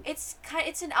 indoors? It's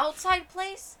an outside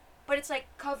place, but it's like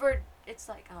covered. It's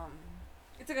like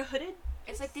It's like a hooded.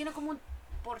 it's like tiene como un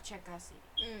porche casi.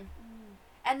 Mm.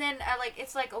 And then like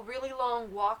it's like a really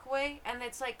long walkway, and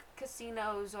it's like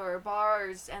casinos or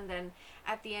bars, and then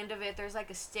at the end of it there's like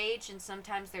a stage, and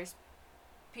sometimes there's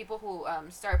people who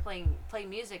start playing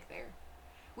music there.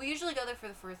 We usually go there for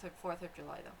the 4th of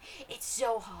July though. It's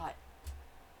so hot.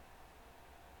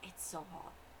 It's so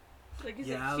hot. Like is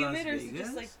Yeah, it humid Las or is it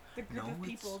just Vegas? like the group No, of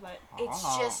people it's that It's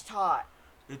hot. just hot.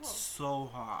 It's Whoa. so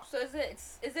hot. So is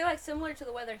it like similar to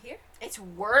the weather here? It's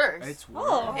worse. It's weird.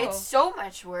 Oh. It's so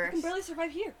much you worse. can barely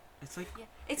survive here? It's like Yeah.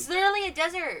 It's literally a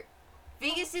desert.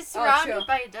 Vegas is Oh, surrounded true.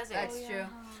 by a desert. That's true.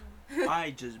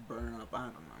 I just burn up. I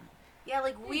don't know. Yeah,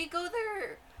 like we go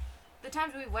there. The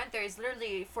times we went there is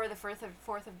literally for the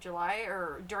 4th of July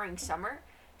or during summer.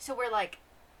 So we're like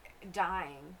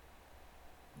dying.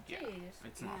 Yeah, Jeez.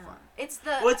 it's not Yeah. fun. It's the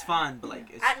Well, it's fun, but like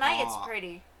it's at night it's hot.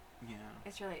 pretty. Yeah.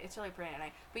 It's really pretty at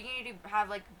night. But you need to have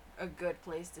like a good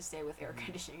place to stay with air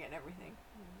conditioning and everything.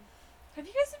 Have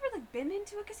you guys ever like been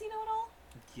into a casino at all?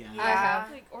 Yeah. I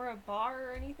have. Like or a bar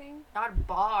or anything? Not a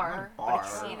bar, Not a but a bar.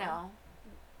 casino.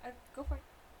 Go for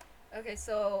it. Okay,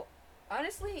 so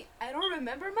honestly, I don't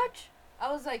remember much.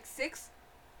 I was like 6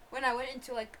 when I went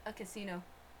into like a casino.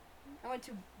 I went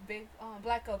to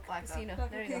Black Oak Black Oak. Casino.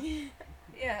 There you go.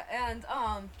 Yeah, and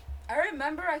I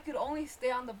remember I could only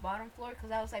stay on the bottom floor because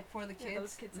that was like for the Yeah,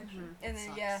 those kids. kids section. And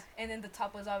then and then the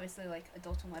top was obviously like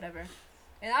adults and whatever.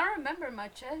 And I don't remember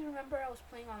much. I remember I was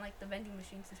playing on like the vending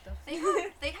machines and stuff.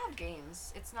 They have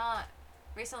games. It's not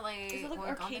recently. Is it like when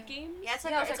we gone arcade there- games? Yeah, it's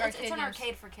like, Yeah, it's, it's like it's an arcade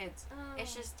arcade for kids. Oh.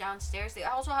 It's just downstairs. They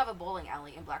also have a bowling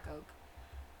alley in Black Oak,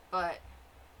 but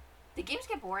the games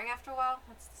get boring after a while.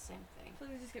 That's the same thing. I feel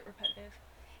like they just get repetitive.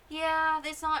 Yeah,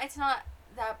 it's not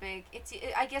that big.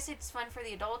 I guess it's fun for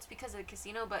the adults because of the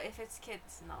casino, but if it's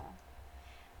kids, no.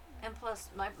 And plus,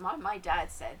 my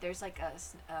dad said there's like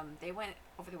they went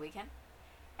over the weekend,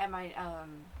 and my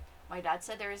dad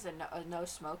said there is a no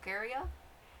smoke area,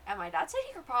 and my dad said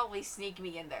he could probably sneak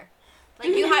me in there.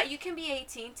 Like you can be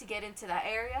 18 to get into that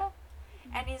area,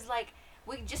 and he's like,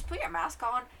 we just put your mask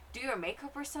on, do your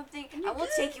makeup or something, and we'll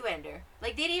take you in there.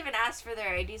 Like they didn't even ask for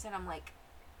their IDs, and I'm like,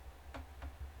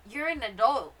 you're an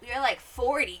adult. You're like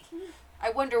 40.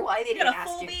 I wonder why they didn't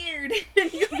ask you. beard.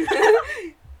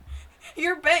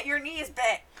 You're bent. Your knee is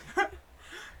bent.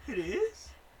 It is.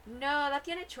 No, that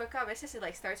tiene chueca. A veces it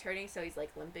like starts hurting, so he's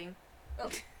like limping.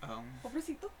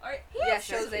 Pobrecito. Alright. Yeah,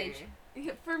 shows age.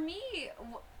 Yeah, for me,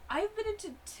 I've been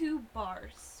into 2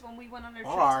 bars when we went on our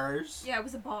trip. Bars. Yeah, it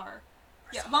was a bar.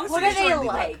 Yeah, What long What story are they short,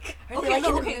 like? Are Okay, they like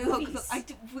look, in the okay, look, movies?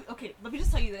 okay, let me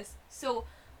just tell you this. So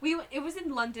it was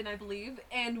in London, I believe,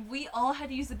 and we all had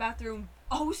to use the bathroom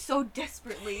so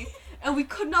desperately, and we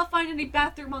could not find any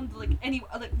bathroom on any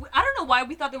I don't know why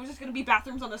we thought there was just gonna be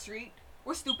bathrooms on the street.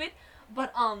 We're stupid,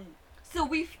 but so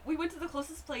we went to the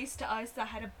closest place to us that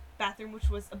had a bathroom, which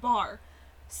was a bar.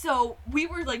 So we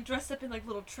were like dressed up in like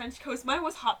little trench coats. Mine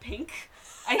was hot pink.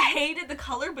 I hated the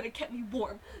color, but it kept me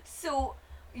warm. So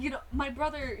my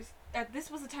brother. This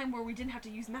was a time where we didn't have to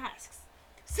use masks.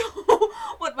 So,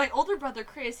 my older brother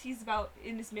Chris, he's about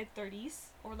in his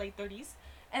mid-30s or late 30s,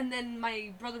 and then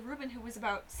my brother Ruben, who was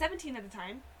about 17 at the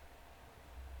time.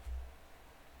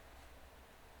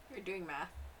 You're doing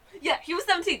math. Yeah, he was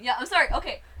 17. Yeah, I'm sorry.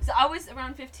 Okay, so I was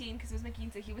around 15 because it was my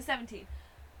quince. He was 17.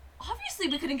 Obviously,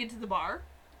 we couldn't get to the bar.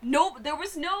 No, there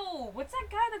was no. What's that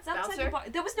guy that's outside Bouncer? the bar?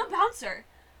 There was no bouncer.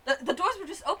 The doors were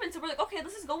just open, so we're like, okay,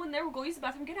 let's just go in there. We'll go use the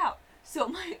bathroom, get out. So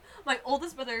my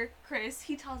oldest brother Chris,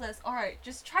 he tells us, all right,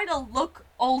 just try to look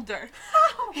older.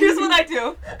 Here's what I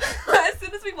do. As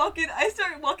soon as we walk in, I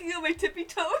start walking on my tippy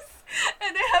toes,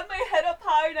 and I have my head up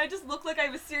high, and I just look like I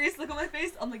have a serious look on my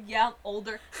face. I'm like, yeah, I'm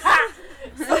older. Ha!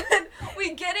 So then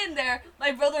we get in there.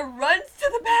 My brother runs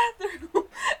to the bathroom.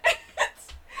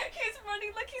 He's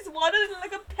running like he's waddling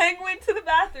like a penguin to the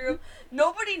bathroom.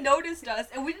 Nobody noticed us,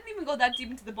 and we didn't even go that deep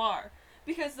into the bar.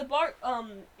 Because the bar,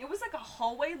 it was like a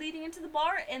hallway leading into the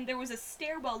bar, and there was a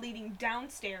stairwell leading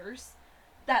downstairs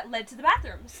that led to the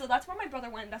bathroom. So that's where my brother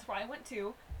went, that's where I went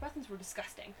too. Bathrooms were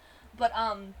disgusting. But,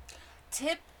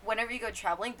 Tip, whenever you go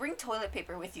traveling, bring toilet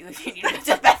paper with you if you need to go to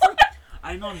the bathroom.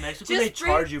 I know in Mexico Just they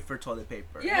bring- charge you for toilet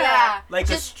paper. Yeah. Like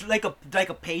just like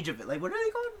a page of it. Like what are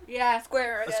they called? Yeah,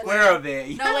 square. I A guess. square of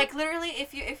it. No, like literally,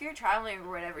 if you're traveling or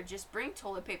whatever, just bring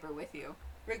toilet paper with you,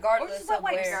 Regardless just wet of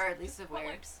wipes. where. regardless of Wet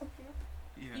where. wipes.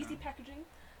 Yeah. Easy packaging.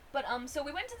 But so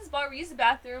we went to this bar. We used the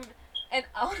bathroom, and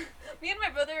me and my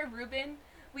brother Ruben,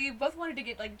 we both wanted to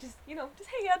get like just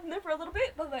hang out in there for a little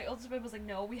bit. But my oldest brother was like,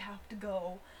 no, we have to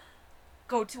go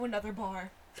to another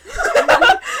bar.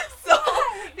 So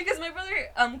because my brother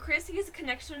Chris, he has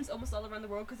connections almost all around the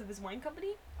world because of his wine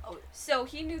company. Oh. So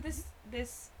he knew this.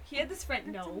 He had this friend.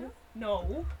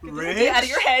 No. Get this Rich? idea out of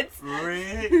your heads.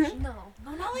 Rich. No.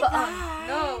 No, not like But, that.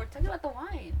 No, we're talking about the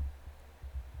wine.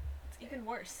 It's even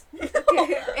worse.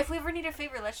 If we ever need a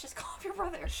favor, let's just call your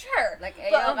brother. Sure. Like, hey,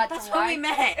 But, yo, got That's some what we wine.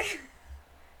 meant.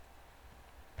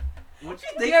 What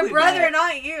did you think Your we brother, met?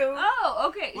 not you. Oh,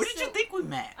 okay. What did you think we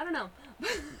met? I don't know.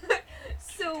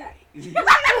 So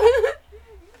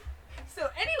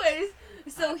anyways,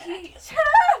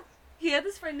 he had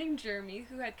this friend named Jeremy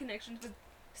who had connections with.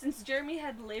 Since Jeremy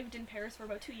had lived in Paris for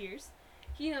about 2 years,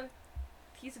 he's a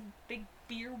big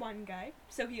beer wine guy.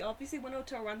 So he obviously went out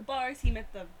to around the bars. He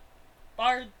met the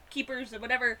barkeepers or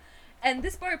whatever. And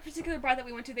this particular bar that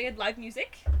we went to, they had live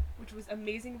music, which was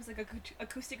amazing. It was like a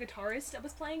acoustic guitarist that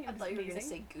was playing. It I was thought you were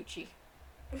amazing. gonna say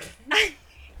Gucci.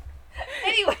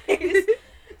 Anyways,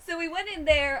 so we went in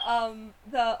there.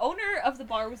 The owner of the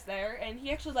bar was there, and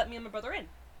he actually let me and my brother in.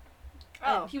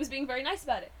 Oh. And he was being very nice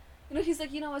about it. He's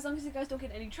like, as long as you guys don't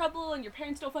get in any trouble and your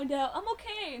parents don't find out, I'm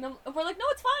okay. And we're like, no,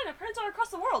 it's fine. Our parents are across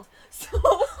the world.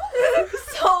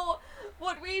 So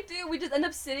what we do, we just end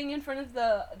up sitting in front of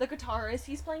the guitarist.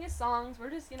 He's playing his songs. We're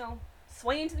just,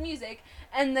 swaying to the music.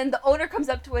 And then the owner comes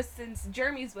up to us since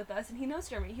Jeremy's with us, and he knows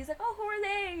Jeremy. He's like, oh, who are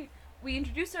they? We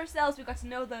introduced ourselves. We got to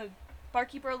know the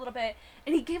barkeeper a little bit,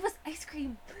 and he gave us ice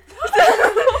cream.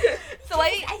 So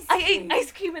I ate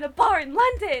ice cream in a bar in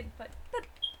London. But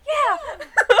yeah.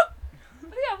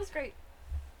 But yeah, it was great.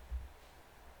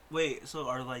 Wait, so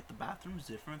are like the bathrooms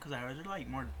different? Because I heard they're like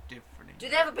more different. Do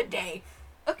they have a bidet?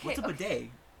 Okay. What's a bidet?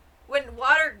 When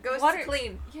water goes Water- to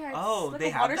clean. Yeah, it's Oh, like they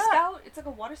a have water that? spout. It's like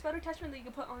a water spout attachment that you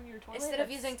can put on your toilet. Instead of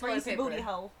that using sprays toilet the booty paper.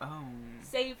 hole. Oh.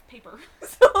 Save paper.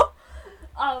 So,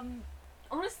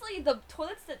 honestly, the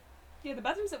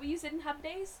bathrooms that we used didn't have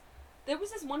bidets. There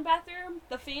was this one bathroom,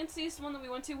 the fanciest one that we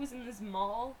went to was in this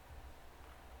mall.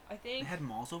 I They think. had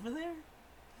malls over there?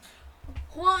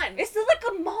 Juan. It's still like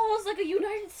a mall. It's like a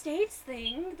United States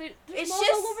thing. There's It's malls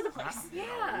just- all over the place.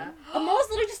 Yeah. A mall is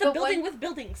literally just The a building one- with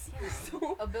buildings.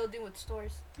 So, A building with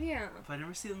stores. yeah. If I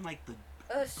never seen like the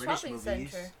A British shopping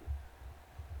movies. center.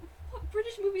 What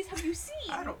British movies have you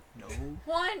seen? I don't know.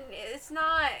 Juan, it's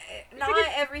not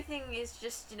thinking- everything is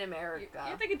just in America.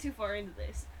 You're thinking too far into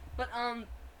this.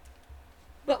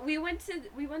 But we went to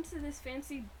this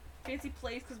fancy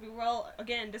place because we were all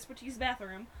again desperate to use the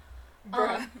bathroom.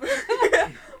 Bruh.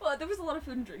 Well, there was a lot of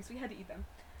food and drinks. We had to eat them.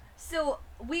 So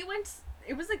we went.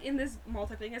 It was like in this mall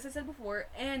type thing, as I said before,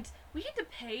 and we had to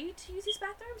pay to use these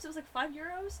bathrooms. It was like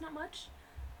 €5, not much.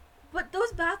 But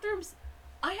those bathrooms,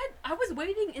 I was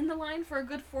waiting in the line for a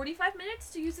good 45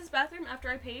 minutes to use this bathroom after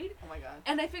I paid, Oh my god.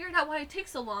 and I figured out why it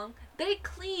takes so long. They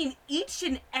clean each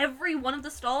and every one of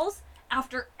the stalls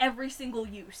after every single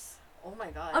use. Oh my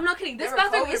god. I'm not kidding. This They were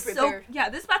bathroom COVID is prepared.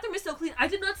 this bathroom is so clean. I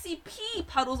did not see pee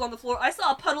puddles on the floor. I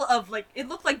saw a puddle of it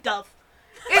looked like Dove.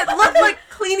 It looked like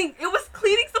cleaning. It was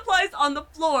cleaning supplies on the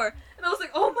floor, and I was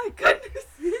like, oh my goodness,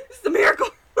 this is a miracle.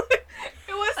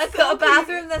 It was Like so a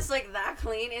bathroom that's like that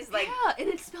clean is like yeah, and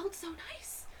it smelled so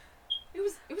nice. It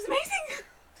was amazing.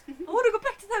 I want to go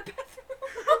back to that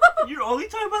bathroom. You're only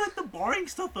talking about like the boring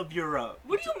stuff of Europe.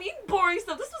 What do you mean boring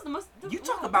stuff? This was the most. You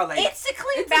talk about like it's a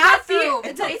clean It's a bathroom.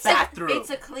 It's a bathroom. It's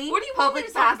a clean What do you want me public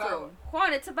to talk bathroom. about?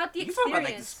 Juan, it's about the you talk experience. about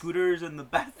like the scooters and the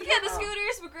bathroom. Yeah, the Oh.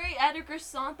 scooters were great. I had a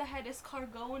croissant that had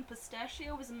escargot and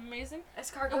pistachio. It was amazing.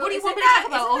 Escargot. What do you Isn't want me that-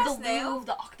 to talk about? isn't Oh, that the snail? Louvre,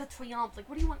 the Arc de Triomphe. Like,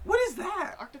 what do you want? What is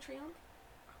that? Arc de Triomphe?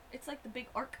 It's like the big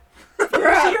arc.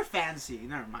 So you're fancy.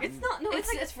 Never mind. It's not. No, it's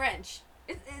like. It's French.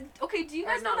 Okay, do you Or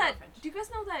guys know not that? French. Do you guys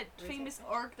know that What is famous that?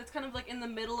 arc that's kind of like in the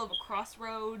middle of a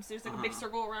crossroads? There's like a big Uh-huh.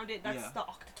 circle around it. That's Yeah. the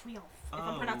Arc de Triomphe. If Oh.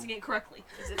 I'm pronouncing it correctly.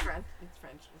 Is it French? It's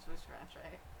French. It's supposed to be French,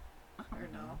 right? Or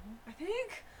no? I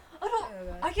think. I don't. Oh,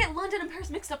 God. I get London and Paris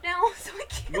mixed up now, so I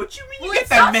can't. What you mean Well, you get it's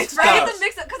that not mixed French. I up? get them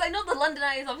mixed up because I know the London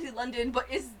Eye is obviously London, but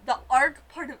is the arc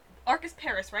part of arc is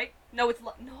Paris, right? No, it's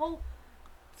no.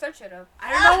 Search it up.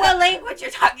 I don't know what language you're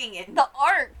talking in. The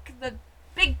arc, the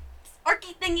big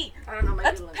arky thingy. I don't know my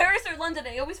That's London. Paris or London.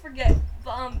 I always forget.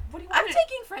 But what do you want I'm me to?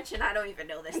 taking French and I don't even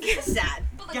know this. This is sad.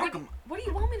 But, like, Yakima. what do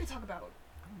you want me to talk about?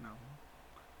 I don't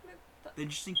know. The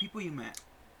interesting people you met.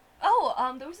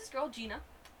 Oh, there was this girl Gina.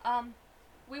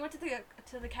 We went to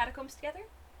the catacombs together.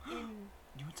 in.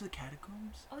 You went to the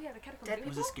catacombs? Oh yeah, the catacombs. Dead Did we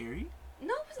Was go? it scary?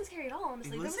 No, it wasn't scary at all.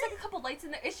 Honestly, there was wasn't? like a couple lights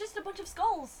in there. It's just a bunch of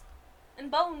skulls and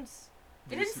bones.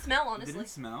 It didn't sm- smell, honestly. Didn't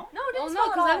smell? No, it Oh didn't no, smell at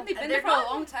because all. haven't they been And there for they're a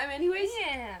not- long time anyways?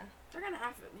 Yeah. They're gonna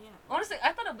have it. Yeah. Honestly,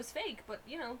 I thought it was fake, but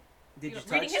you know, Did you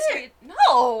reading touch history. it? No.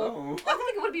 Oh. I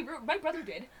think it would be rude. My brother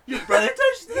did. Your brother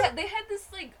touched it? Yeah, they had this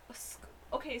like.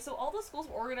 Okay, so all the schools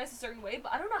were organized a certain way,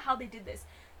 but I don't know how they did this.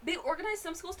 They organized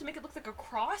some schools to make it look like a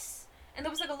cross, and there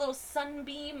was like a little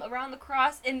sunbeam around the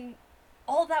cross, and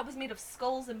all that was made of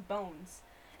skulls and bones.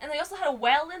 And they also had a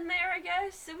well in there, I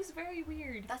guess. It was very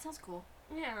weird. That sounds cool.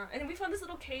 Yeah, and we found this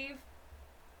little cave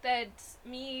that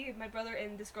me, my brother,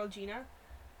 and this girl Gina,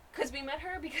 because we met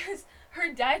her because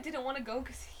her dad didn't want to go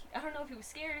because I don't know if he was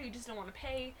scared or he just didn't want to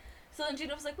pay. So then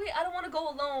Gina was like, wait, I don't want to go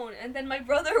alone. And then my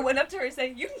brother went up to her and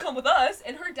said, you can come with us.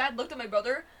 And her dad looked at my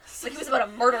brother like he was about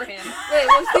to murder him. Wait,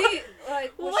 was he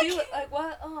like? Was Like- she like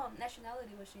what?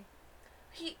 Nationality was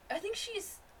she? I think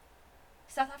she's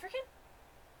South African?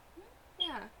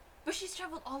 Yeah. But she's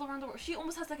traveled all around the world. She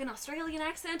almost has like an Australian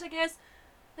accent, I guess.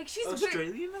 Like she's very-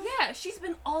 Australian? Yeah, she's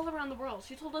been all around the world.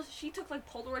 She told us she took like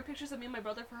Polaroid pictures of me and my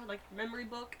brother for her like memory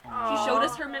book. Aw. She showed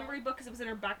us her memory book because it was in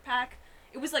her backpack.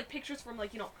 It was like pictures from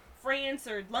like France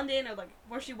or London or like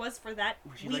where she was for that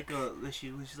Was she week. was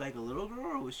she like a little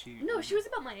girl or was she? No, she was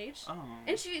about my age. Oh.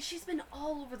 And she's been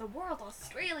all over the world: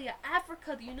 Australia,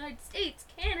 Africa, the United States,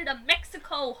 Canada,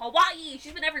 Mexico, Hawaii.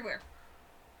 She's been everywhere.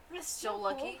 You're so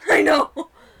lucky. I know.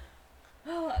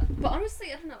 But honestly,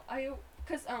 I don't know.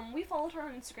 Because we followed her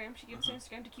on Instagram. She gave us her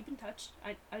Instagram to keep in touch.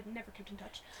 I never kept in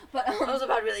touch. But I was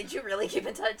about really. Did you really keep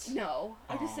in touch? no,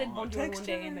 I just said Aw, bonjour text one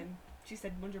day her. and then she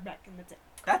said bonjour back and that's it.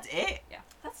 That's it.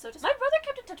 That's so just. My brother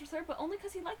kept in touch with her, but only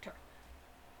because he liked her.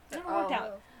 It never worked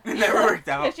out. It never worked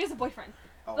out. Yeah, she has a boyfriend.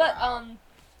 Oh, But wow.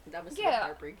 That was Yeah.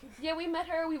 heartbreaking. yeah, we met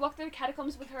her. We walked through the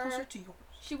catacombs with her. Closer to yours.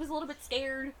 She was a little bit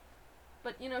scared,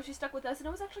 but she stuck with us, and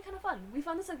it was actually kind of fun. We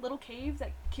found this like little cave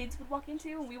that kids would walk into,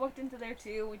 and we walked into there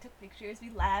too. We took pictures, we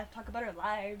laughed, talked about our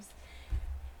lives,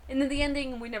 and then the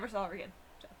ending, we never saw her again.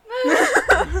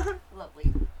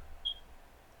 Lovely.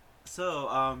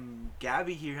 So,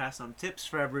 Gabby here has some tips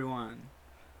for everyone.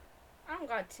 I don't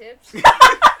got tips.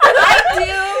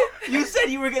 I You said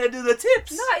you were gonna do the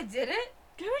tips. No, I didn't.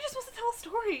 Gabby just wants to tell a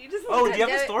story. Just Oh, do you have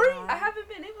a Yeah, story? I haven't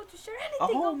been able to share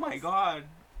anything. Oh my god.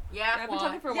 do. Yeah. I've been Juan.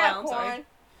 talking for a Yeah, while. I'm sorry. Juan.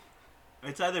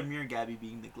 It's either me or Gabby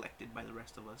being neglected by the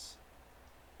rest of us.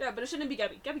 Yeah, but it shouldn't be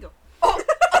Gabby. Gabby, go.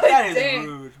 That is dang.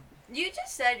 rude. You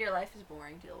just said your life is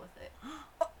boring. Deal with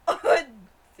it.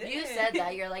 You said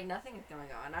that. You're like, nothing is going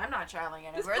on. I'm not traveling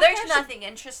anywhere. There's podcast nothing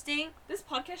interesting. This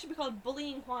podcast should be called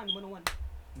Bullying Juan 101.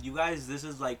 You guys, this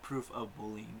is like proof of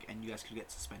bullying, and you guys could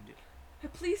get suspended.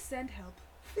 Please send help.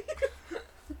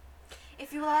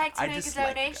 If you would like to I make a dislike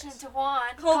you donation guys. to Juan,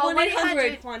 Call 1-800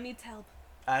 1-800. Juan needs help.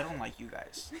 I don't like you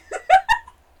guys.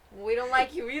 We don't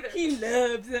like you either. He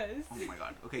loves us. Oh my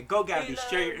god. Okay, go Gabby. We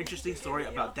Share your love interesting you. story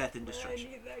about death and destruction.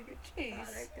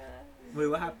 Jeez. Wait,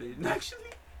 what happened?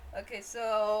 Actually? Okay,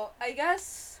 so I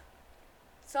guess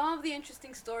some of the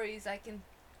interesting stories I can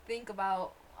think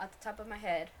about at the top of my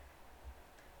head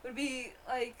would be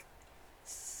like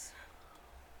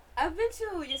I've been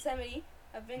to Yosemite.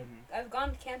 I've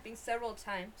gone camping several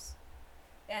times,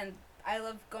 and I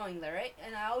love going there, right?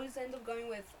 And I always end up going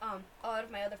with a lot of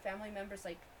my other family members,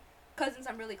 like cousins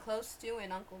I'm really close to,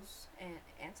 and uncles and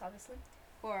aunts, obviously,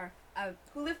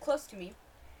 who live close to me.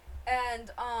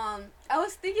 And I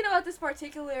was thinking about this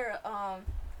particular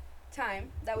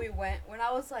time that we went when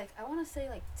I was like, I want to say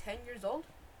like 10 years old.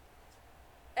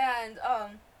 And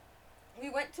we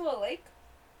went to a lake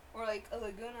or like a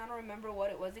lagoon. I don't remember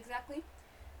what it was exactly.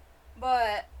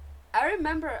 But I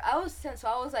remember I was 10, so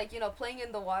I was like, playing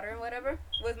in the water and whatever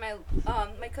with my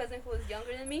my cousin who was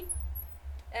younger than me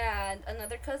and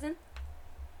another cousin.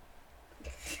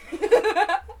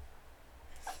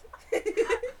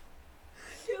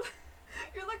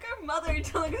 You're like our mother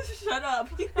telling us to shut up.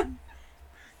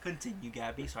 Continue,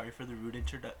 Gabby. Sorry for the rude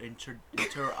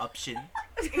interruption.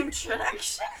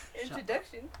 Introduction.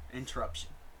 Introduction.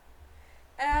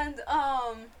 And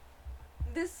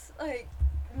this like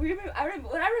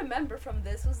what I remember from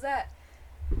this was that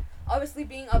obviously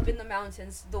being up in the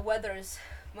mountains, the weather is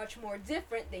much more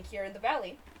different than here in the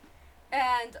valley.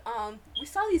 And we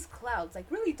saw these clouds, like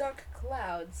really dark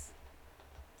clouds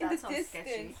in That the sounds distance,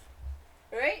 sketchy.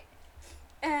 right?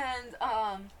 And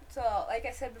so like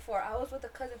I said before, I was with a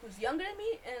cousin who's younger than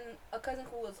me and a cousin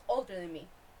who was older than me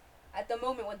at the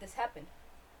moment when this happened.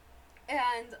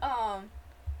 And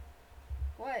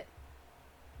what?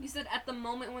 You said at the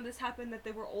moment when this happened that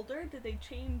they were older. Did they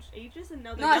change ages and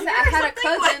now they're No, I younger said I or had a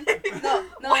something?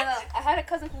 cousin. No. I had a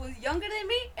cousin who was younger than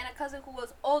me and a cousin who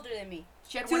was older than me.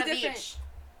 She had Two one of different- each.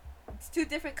 It's two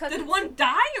different cousins. Did one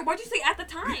die, or why'd you say at the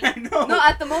time? I know. No,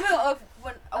 at the moment of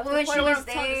when When she when was I'm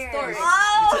telling the there. story.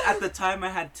 It's at the time I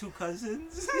had 2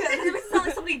 cousins. Yeah, it makes it sound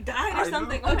like somebody died I or know.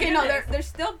 something. Oh my Okay, no, goodness. they're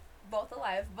still both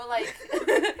alive, but like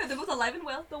They're both alive and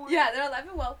well. Don't worry. yeah, they're alive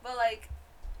and well, but like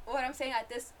what I'm saying at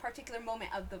this particular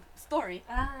moment of the story.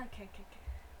 Ah, okay.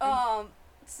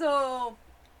 So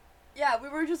yeah, we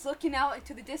were just looking out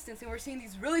into the distance and we're seeing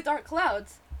these really dark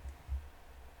clouds.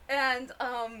 And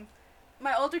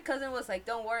my older cousin was like,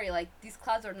 "Don't worry, like these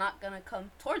clouds are not gonna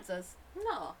come towards us."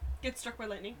 No. Get struck by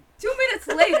lightning. 2 minutes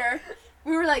later,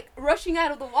 we were like rushing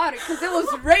out of the water because it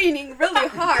was raining really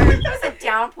hard. It was a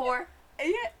downpour. Yeah,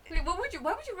 Wait, why would you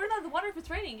run out of the water if it's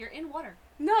raining? You're in water.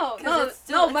 no, 'Cause no, it's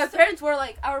still- no. My it's still- parents were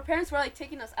like, our parents were like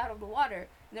taking us out of the water.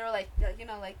 And they were like,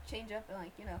 like change up and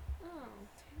like, Oh.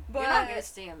 But You're not gonna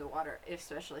stay in the water,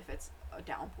 especially if it's a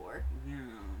downpour.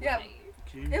 yeah,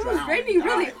 Can you it was drown, raining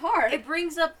really die? hard. It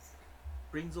brings up.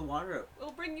 Brings the water up.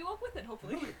 We'll bring you up with it,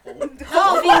 hopefully. No, Oh,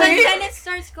 because boy. then it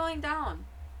starts going down.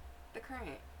 The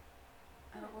current.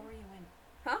 What were you in?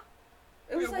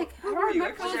 It was Wait, like where I were don't you?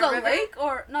 remember if Was it it was a a river? lake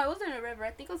or no, it wasn't a river.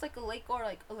 I think it was like a lake or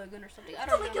like a lagoon or something. I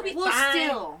don't Like you'll remember. be Well, fine.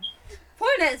 still.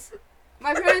 Point is,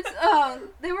 my parents,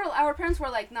 our parents were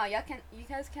like, "No, you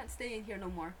guys can't stay in here no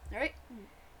more." All right?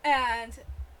 And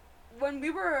when we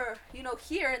were,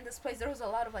 here in this place, there was a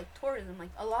lot of like tourism,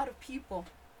 like a lot of people,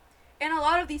 and a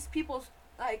lot of these people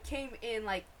like came in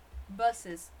like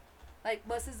buses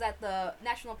that the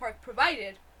national park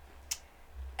provided,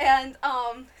 and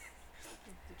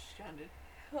Stranded.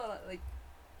 hold on, like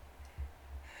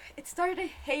it started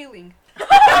hailing.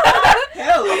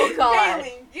 Oh God.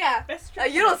 Hailing, yeah. Best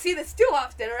You don't see this too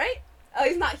often, right?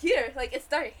 He's not here. Like it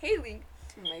started hailing,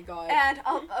 Oh my God. and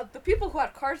the people who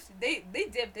had cars, they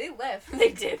dipped, they left.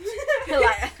 They did.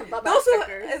 Those who,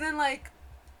 and then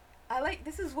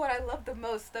this is what I love the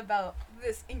most about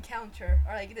this encounter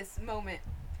or like this moment.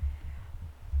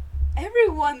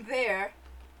 Everyone there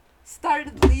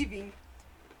started leaving,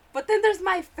 but then there's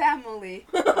my family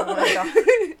Oh my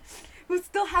God. who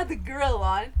still had the grill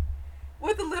on,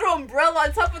 with a little umbrella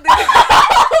on top of the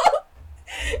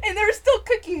grill, and they were still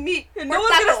cooking meat. And for no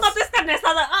one's gonna tacos. stop this carne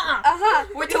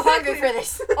asada. We're too hungry for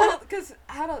this. Oh, because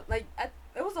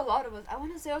it was a lot of us. I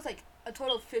want to say it was like a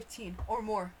total of 15 or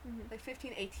more, like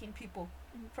 15, 18 people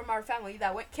from our family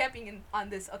that went camping on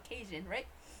this occasion, right?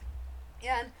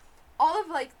 And all of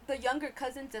like the younger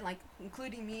cousins and like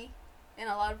including me and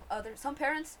a lot of some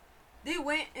parents, they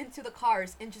went into the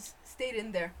cars and just stayed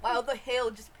in there while the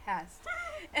hail just passed.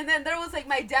 And then there was like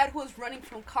my dad who was running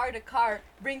from car to car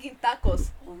bringing tacos.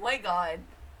 Oh my God.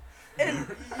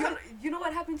 And you know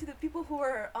what happened to the people who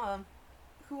were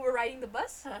riding the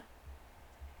bus? Huh.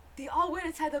 They all went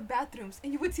inside the bathrooms,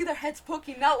 and you would see their heads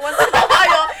poking out once in a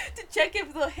while to check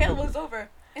if the hail was over.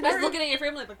 And Just I looking at your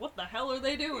family like, what the hell are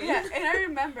they doing? yeah, and I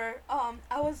remember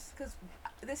because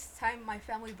this time my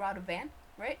family brought a van,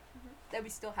 right? That we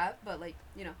still have, but like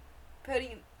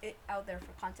putting it out there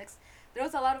for context, there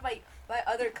was a lot of my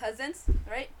other cousins,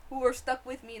 right, who were stuck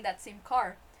with me in that same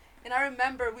car, and I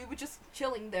remember we were just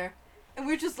chilling there, and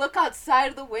we would just look outside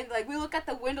of the window, like we look at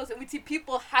the windows and we'd see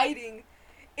people hiding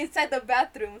inside the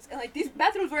bathrooms, and like these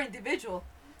bathrooms were individual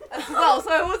as well,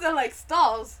 so it wasn't like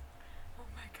stalls. Oh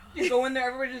my God. You go in there,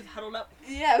 everybody just huddled up.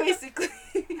 Yeah, basically.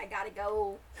 I gotta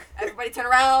go. Everybody turn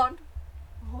around.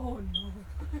 Oh no.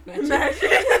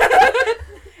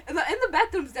 And in the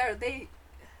bathrooms there, they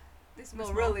smell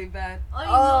smell? really bad.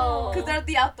 Oh. Because they're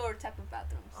the outdoor type of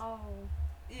bathrooms. Oh.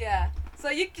 Yeah. So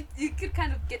you could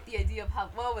kind of get the idea of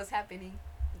what was happening.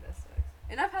 That sucks.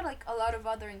 And I've had like a lot of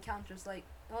other encounters, like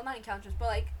not encounters, but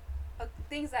like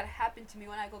things that happened to me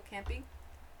when I go camping.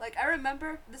 Like I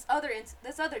remember this other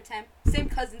time, same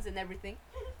cousins and everything.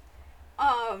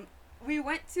 We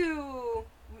went to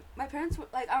my parents were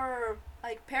like our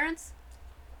parents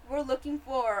were looking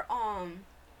for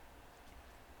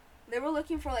they were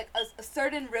looking for like a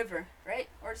certain river, right,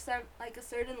 or like a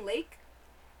certain lake,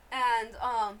 and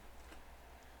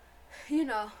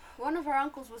one of our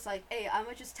uncles was like, "Hey, I'm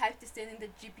gonna just type this in the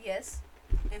GPS,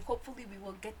 and hopefully we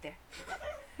will get there."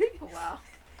 Wow.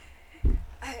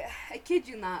 I kid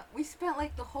you not. We spent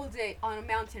like the whole day on a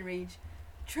mountain range,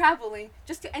 traveling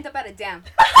just to end up at a dam,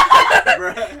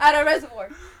 at a reservoir.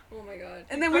 Oh my God.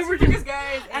 And then we were Focus, just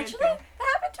guys. Actually, that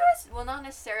happened to us. Well, not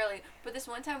necessarily, but this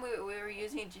one time we were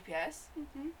using GPS.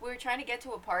 We were trying to get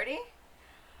to a party.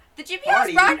 The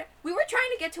GPS Party? we were trying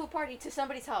to get to a party to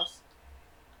somebody's house.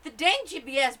 The dang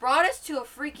GPS brought us to a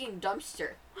freaking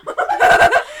dumpster. I'm like,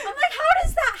 how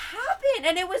does that happen?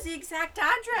 And it was the exact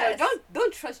address.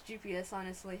 Don't trust GPS,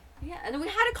 honestly. Yeah, and then we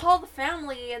had to call the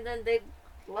family, and then they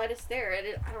led us there. And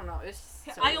I don't know. It was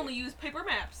so I weird. only use paper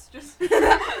maps. Just.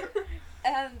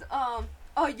 And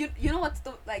oh, you know what's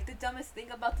the dumbest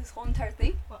thing about this whole entire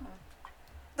thing? What?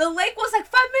 The lake was like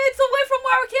 5 minutes away from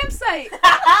our campsite.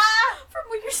 From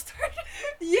where you started.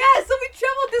 Yeah, so we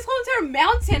traveled this whole entire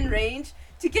mountain range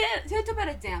to get to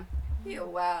Topeta Dam. Yeah,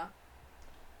 wow.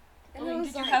 And I mean, it was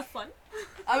did you like- have fun?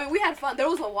 I mean, we had fun. There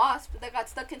was a wasp that got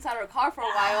stuck inside our car for a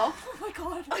while, Oh my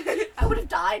god. I would have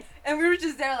died. and we were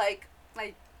just there like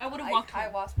I would have walked high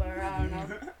home. wasp, or I don't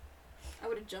know. I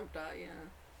would have jumped out,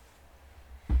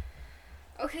 yeah.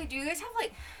 Okay, do you guys have,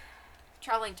 like,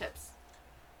 traveling tips?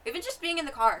 Even just being in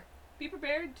the car. Be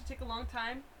prepared to take a long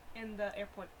time in the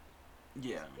airport.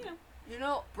 Yeah. You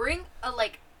know, Bring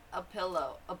a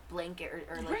pillow, a blanket,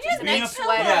 or like Bring just a a Bring neck a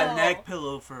sweater. yeah, neck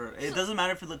pillow for. It doesn't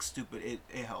matter if it looks stupid.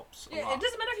 It helps. A Yeah, lot. it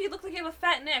doesn't matter if you look like you have a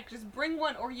fat neck. Just bring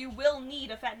one, or you will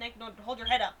need a fat neck in order to hold your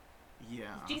head up. Yeah.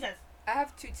 Jesus. I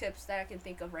have 2 tips that I can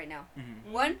think of right now.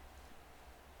 Mhm. One,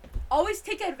 always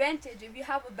take advantage if you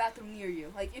have a bathroom near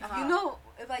you. Like if you know,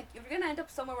 if you're gonna end up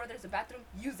somewhere where there's a bathroom,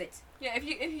 use it. Yeah, if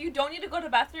you don't need to go to the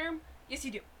bathroom, yes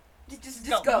you do. Just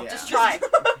Go. go. Yeah. Just try.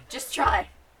 Just try.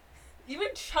 Even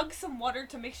chug some water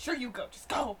to make sure you go. Just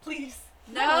go, please.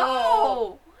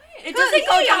 No. It Good, doesn't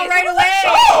go down yes, right it was away.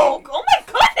 Oh my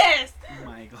goodness! Oh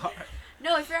my god.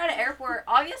 No, if you're at an airport,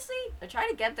 obviously, try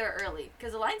to get there early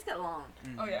because the lines get long.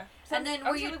 Oh yeah. And then I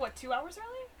were was you- really, what, 2 hours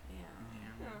early? Yeah.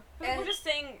 Yeah. But And- we're just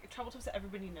saying travel tips that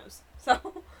everybody knows.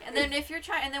 So. And then if you're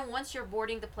trying, and then once you're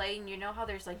boarding the plane, you know how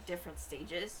there's like different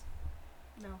stages.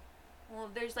 No. Well,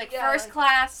 there's like Yeah, first like-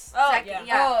 class, Oh, second,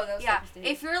 yeah. Oh, those yeah. type of things.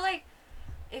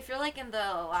 If you're like in the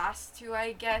last 2,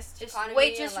 I guess, just Economy wait.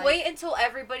 and, Just like- wait until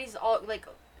everybody's all like,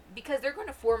 because they're going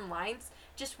to form lines.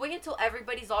 Just wait until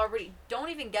everybody's already. Don't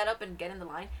even get up and get in the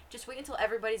line. Just wait until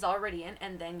everybody's already in,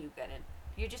 and then you get in.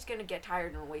 You're just gonna get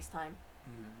tired and waste time.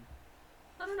 Mhm.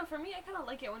 I don't know. For me, I kind of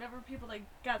like it whenever people like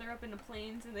gather up into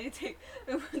planes and they take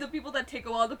the people that take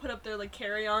a while to put up their like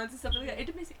carry-ons and stuff like that.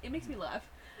 It makes me laugh.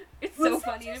 It's so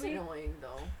funny to It's me. annoying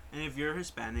though. And if you're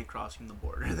Hispanic crossing the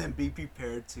border, then be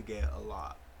prepared to get a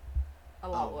lot. A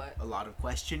lot what? A lot of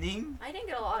questioning. I didn't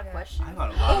get a lot of Yeah. questions. I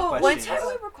got a lot of One questions. time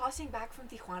we were crossing back from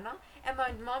Tijuana, and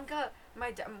my mom got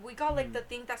we got like the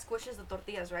thing that squishes the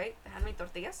tortillas, right? The handmade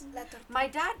tortillas. My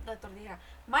dad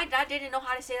didn't know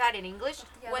how to say that in English.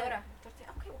 Tortilladora.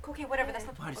 Okay, whatever. That's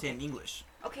not How to say it in English?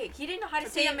 Okay, he didn't know how to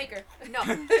say Tortilla it. maker. No,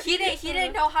 he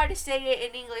didn't know how to say it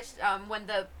in English.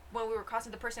 When we were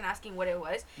crossing, the person asking what it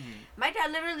was, Mhm. my dad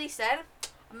literally said,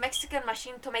 "A Mexican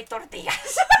machine to make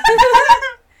tortillas."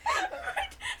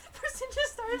 The person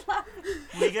just started laughing.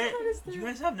 You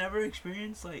guys have never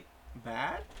experienced like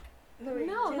bad?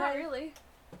 No, not really.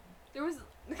 There was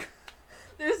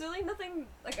really nothing.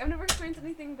 Like I've never experienced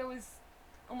anything that was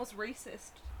almost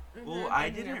racist. Well, Mhm. I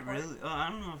in the didn't airport. really. I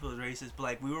don't know if it was racist, but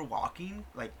like we were walking,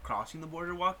 like crossing the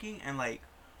border, walking, and like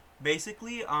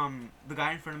basically, the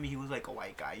guy in front of me, he was like a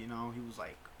white guy, you know. He was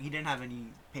like he didn't have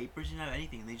any papers, he didn't have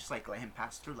anything. And they just like let him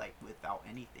pass through like without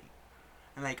anything.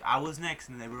 And like I was next,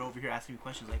 and they were over here asking me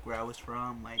questions like where I was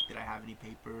from, like did I have any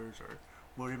papers, or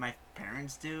what did my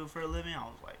parents do for a living. I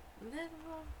was like,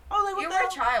 what You the were hell?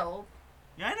 a child.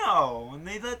 Yeah, I know. And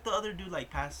they let the other dude like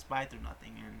pass by through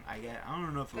nothing, and I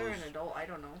don't know if it They're was. an adult. I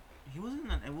don't know. He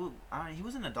wasn't. He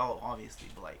was an adult, obviously,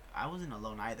 but like I wasn't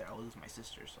alone either. I was with my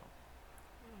sister, so.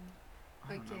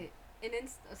 I don't know. Okay, and then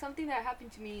something that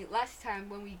happened to me last time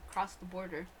when we crossed the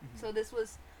border. Mhm. So this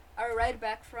was our ride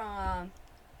back from,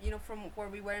 from where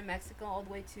we were in Mexico all the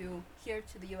way to here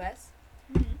to the U.S.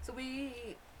 So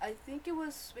I think it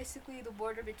was basically the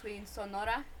border between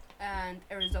Sonora and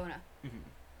Arizona, Mhm.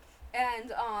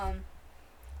 and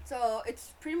so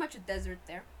it's pretty much a desert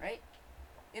there, right?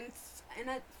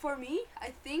 For me,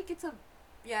 I think it's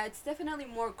definitely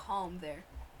more calm there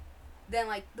than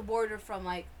like the border from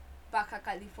like Baja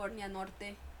California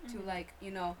Norte to like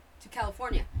to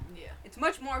California. Yeah. It's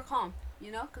much more calm,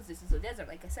 because this is a desert,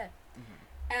 like I said. Mhm.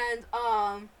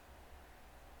 And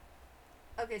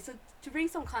okay, so to bring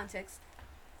some context,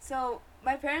 so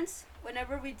my parents,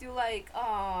 whenever we do like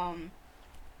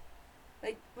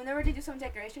whenever they do some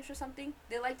decorations or something,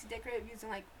 they like to decorate using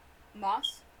like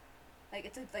moss, like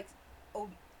it's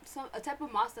a type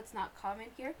of moss that's not common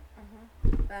here.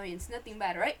 I mean, it's nothing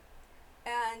bad, right?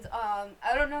 And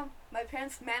I don't know, my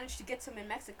parents managed to get some in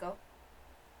Mexico,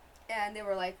 and they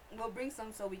were like, we'll bring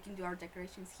some so we can do our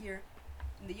decorations here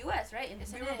in the U.S., right? And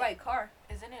Isn't we were it- by car.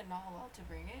 Isn't it not allowed to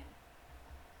bring it?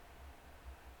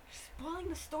 spoiling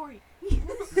the story.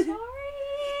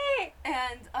 Sorry.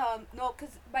 And no,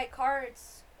 cause by car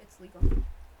it's legal.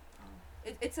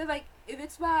 It's a, like if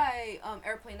it's by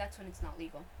airplane, that's when it's not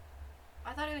legal.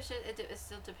 I thought it was just, it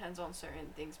still depends on certain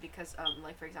things because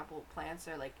like for example plants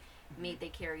are like meat, they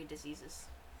carry diseases.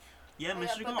 Yeah, my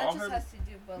sister but got that all just her. has to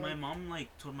do. But My like, mom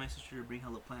like told my sister to bring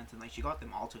hella plants, and like she got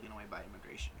them all taken away by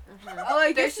immigration. oh,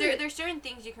 I There's guess there's certain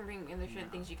things you can bring and there's certain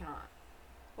Yeah. things you cannot.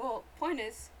 Well, point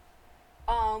is,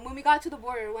 when we got to the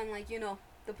border, when like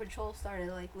the patrol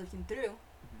started like looking through,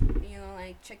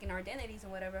 like checking our identities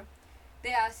and whatever,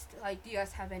 they asked like, do you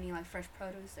guys have any like fresh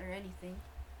produce or anything?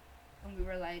 And we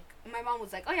were like, and my mom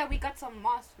was like, oh yeah, we got some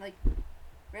moss, like,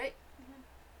 right?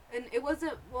 And it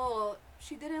wasn't, well,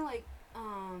 she didn't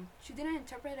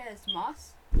interpret it as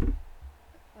moss,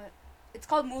 but it's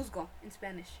called musgo in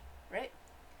Spanish, right?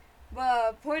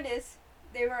 But point is,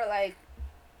 they were like,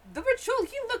 the patrol,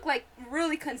 he looked like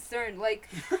really concerned, like,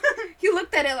 he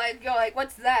looked at it like, yo, like,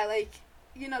 what's that, like,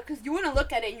 because you wouldn't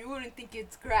look at it and you wouldn't think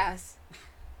it's grass.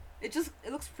 It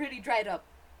looks pretty dried up.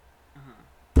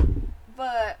 Uh-huh.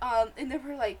 But, and they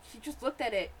were like, he just looked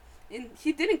at it, and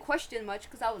he didn't question much,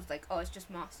 because I was like, oh, it's just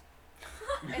moss.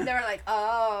 And they were like,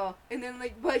 oh. And then,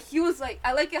 like, but he was like,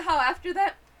 I like it how after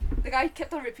that, the guy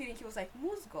kept on repeating, he was like,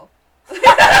 musgo. So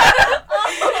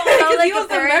Because like he was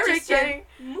the parents American. just starting-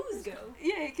 Musgo.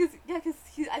 Yeah, cause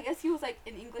I guess he was like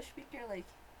an English speaker, like,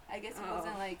 I guess he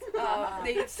wasn't like,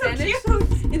 native So Spanish.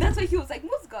 cute. And that's why he was like,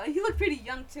 musgo. And he looked pretty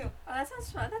young, too. Oh, that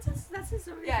sounds fun. That sounds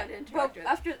really Yeah, fun to but interact with.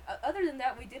 after, other than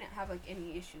that, we didn't have, like,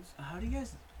 any issues. How do you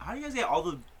guys get all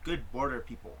the good border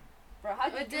people? Bro, how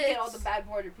did It you get all is- the bad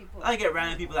border people? I get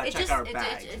random people that It check just- our it-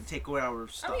 bags it- and take away our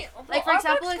stuff. I mean, Like, for our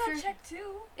example, bags if got you're- checked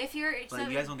too. If you're But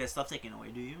you guys don't get stuff taken away,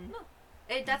 do you?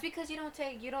 that's because we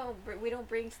don't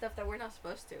bring stuff that we're not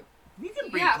supposed to. You can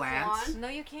bring Yeah, plants. Juan. No,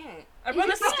 you can't. I brought a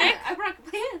You stick. can't. I brought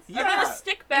plants. I brought a Yeah,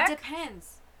 stick It back.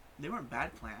 depends. they weren't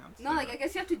bad plants. No, like, I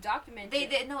guess you have to document it.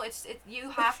 They no, it's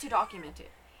you have to document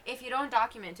it. If you don't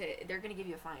document it, they're gonna give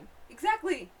you a fine.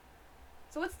 Exactly.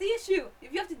 So what's the issue?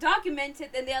 If you have to document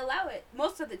it, then they allow it.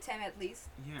 Most of the time, at least.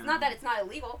 Yeah. It's not that it's not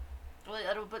illegal.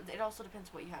 Well, but it also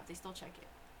depends what you have. They still check it.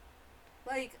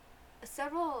 Like,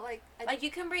 several, like... Like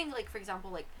you can bring, like for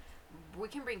example, like we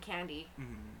can bring candy,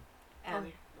 Mhm.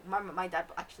 and my dad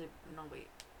actually no wait.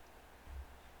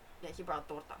 Yeah, he brought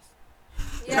tortas.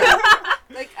 yeah.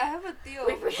 Like, I have a deal.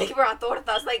 He brought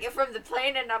tortas like from the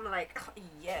plane, and I'm like,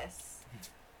 yes.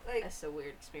 Like, That's a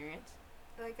weird experience.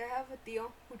 I have a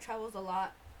deal who travels a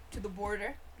lot to the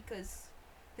border because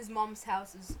his mom's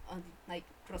house is on, like,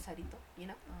 Rosarito,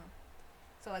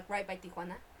 So, like, right by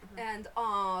Tijuana. Mhm.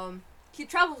 And, he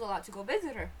travels a lot to go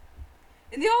visit her.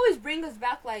 And they always bring us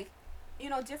back, like,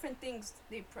 different things,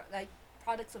 like,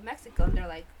 products of Mexico. And they're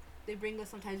like, they bring us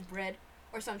sometimes bread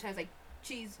or sometimes, like,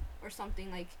 cheese or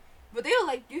something, like, but they'll,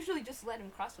 like, usually just let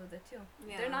him cross with it, too.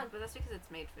 Yeah, They're not, but that's because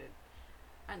it's made food.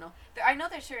 I know. I know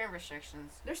there's certain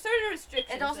restrictions. there's certain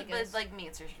restrictions, It also, I but guess. like me,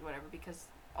 it's whatever. Because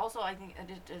also, I think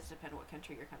it does depend what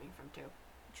country you're coming from too.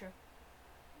 True.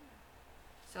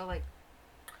 So like,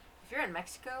 if you're in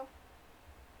Mexico,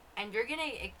 and you're gonna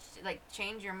like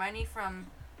change your money from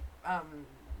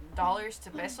dollars to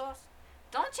pesos,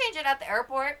 don't change it at the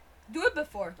airport. Do it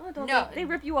before. Oh, don't No. they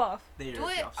rip you off. They Do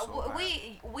ripped it. off so bad.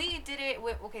 We did it.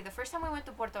 Okay, the first time we went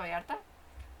to Puerto Vallarta,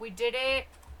 we did it.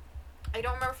 I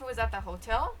don't remember if it was at the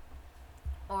hotel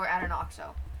or at an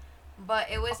OXXO, but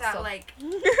it was at OXXO. like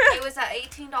it was at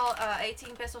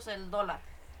 $18 pesos el dollar,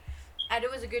 and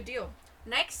it was a good deal.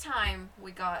 Next time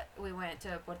we went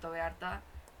to Puerto Vallarta,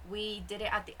 we did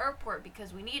it at the airport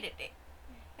because we needed it.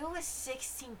 It was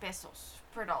 16 pesos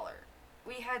per dollar.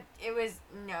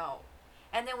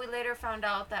 And then we later found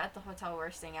out that at the hotel we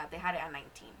were staying at, they had it at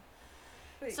 19.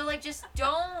 Wait. So like, just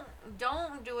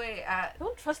don't do it at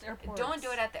Don't trust airports. don't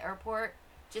do it at the airport.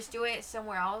 Just do it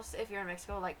somewhere else if you're in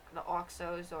Mexico, like the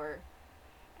OXXOs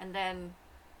and then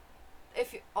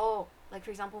if you like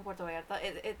for example in Puerto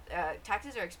Vallarta,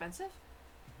 taxes are expensive,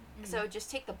 so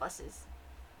just take the buses,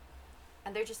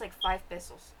 and they're just like 5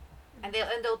 pesos, and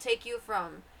they'll take you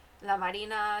from La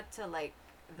Marina to like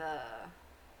the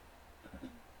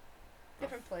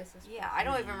different places. I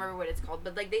don't even remember what it's called,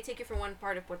 but like they take you from one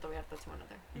part of Puerto Vallarta to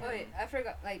another. Oh wait, I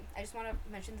forgot. Like, I just want to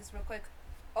mention this real quick.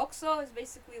 OXXO is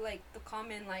basically like the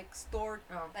common like store,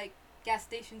 like gas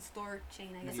station store chain.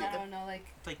 I guess Yeah. I don't know. Like,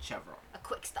 It's like Chevron. A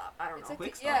quick stop. I don't it's know. like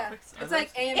Quick stop. yeah, Quick stop. it's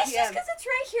like AM It's just PM, because it's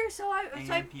right here, so I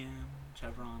AM/PM,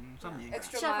 Chevron, something like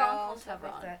extra that. Chevron mile, called stuff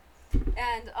like Chevron.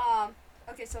 that. And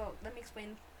okay, so let me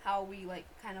explain how we like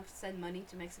kind of send money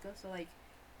to Mexico. So like,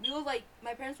 we will like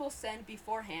my parents will send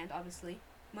beforehand, obviously,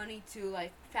 money to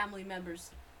like family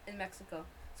members in Mexico.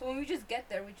 So when we just get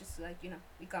there, we just like,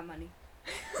 we got money.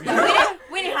 Yeah,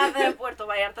 we didn't have that in Puerto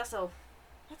Vallarta, so.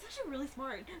 That's actually really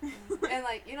smart. And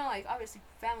like, obviously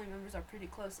family members are pretty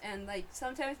close, and like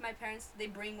sometimes my parents, they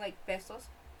bring like pesos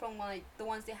from like the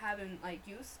ones they haven't like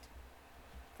used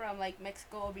from like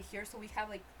Mexico over here, so we have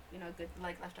like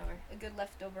a good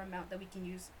leftover amount that we can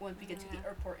use once we get to the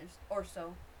airport or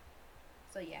so.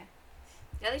 So yeah.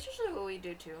 Yeah, that's usually what we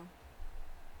do too.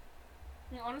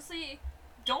 Yeah, honestly,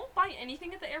 don't buy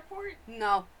anything at the airport.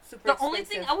 No, super The expensive. only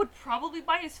thing I would probably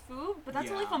buy is food, but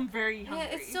that's only if I'm very hungry.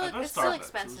 Yeah, it's I go to still Starbucks,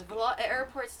 expensive. it's A lot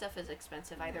airport stuff is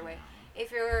expensive either way.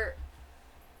 If you're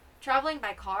traveling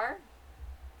by car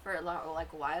for a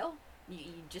while, you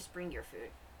just bring your food.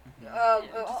 Yeah,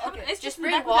 just have okay. an ice Just in the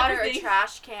bring back with water, a everything.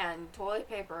 trash can, toilet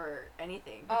paper,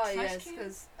 anything. Oh trash yes, can?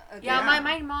 because Yeah,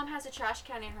 my mom has a trash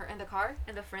can in the car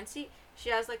in the front seat. She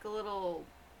has like a little,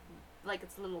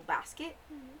 it's a little basket,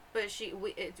 but she's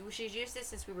used it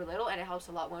since we were little, and it helps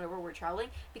a lot whenever we're traveling.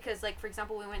 Because like for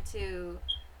example, we went to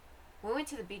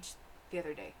the beach the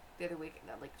other week,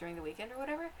 like during the weekend or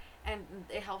whatever, and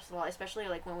it helps a lot, especially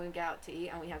like when we get out to eat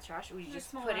and we have trash, we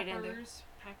just small put it in there. wrappers,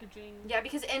 packaging. Yeah,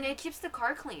 because and it keeps the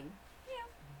car clean.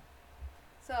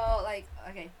 So like,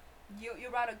 okay, you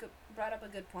brought up a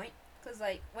good point, because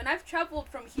like when I've traveled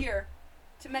from here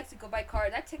to Mexico by car,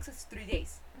 that takes us 3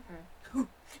 days.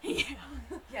 Yeah,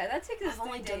 Yeah, that takes us I've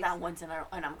only 3 done days. that once, and I'm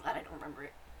glad I don't remember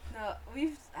it. No,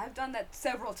 I've done that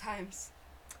several times.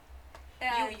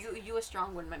 And You a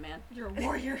strong one, my man. You're a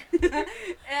warrior.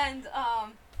 and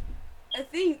the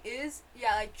thing is,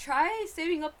 yeah, like try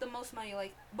saving up the most money.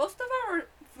 Like most of our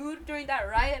food during that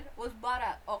ride was bought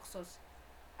at Oxxos,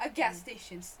 at gas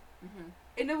stations,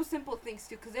 and it was simple things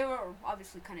too, because they were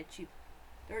obviously kind of cheap.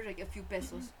 There was like a few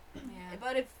pesos. Yeah.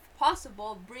 But if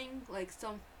possible, bring like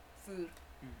some food,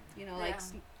 like Yeah.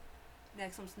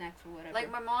 like some snacks or whatever.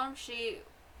 Like my mom,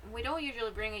 we don't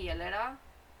usually bring a hielera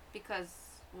because,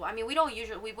 well, I mean, we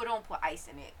don't put ice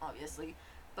in it, obviously,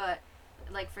 but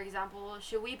like for example,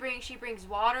 she brings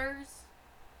waters,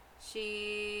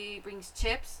 she brings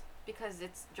chips because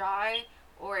it's dry,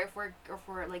 or if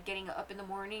we're like getting up in the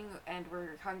morning and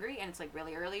we're hungry and it's like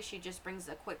really early, she just brings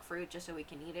a quick fruit just so we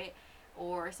can eat it.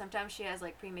 Or sometimes she has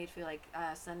like pre-made food, like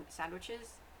sandwiches.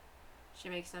 She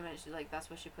makes them, and that's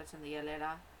what she puts in the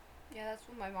hielera. yeah, that's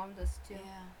what my mom does too.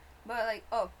 Yeah. But like,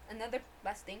 another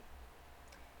last thing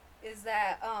is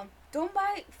that don't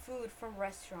buy food from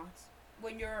restaurants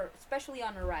when you're especially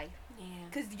on a ride, Yeah.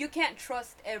 because you can't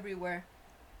trust everywhere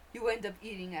you end up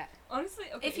eating at. Honestly,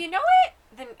 okay. If you know it,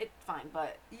 then it's fine.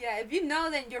 But Yeah, if you know,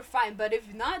 then you're fine. But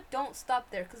if not, don't stop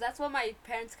there, because that's what my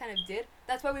parents kind of did.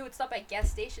 That's why we would stop at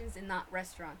gas stations and not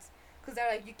restaurants, because they're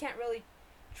like, you can't really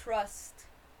trust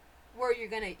where you're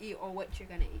gonna eat or what you're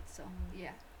gonna eat. So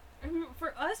yeah. I mean,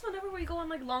 for us, whenever we go on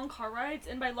like long car rides,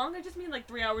 and by long I just mean like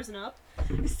 3 hours and up.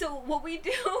 So what we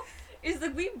do is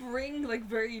like we bring like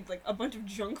a bunch of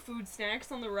junk food snacks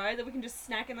on the ride that we can just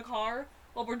snack in the car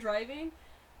while we're driving,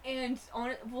 and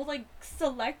we'll like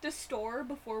select a store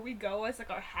before we go as like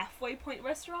our halfway point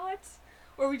restaurant,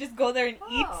 where we just go there and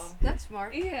eat. That's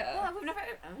smart. Yeah. we've never.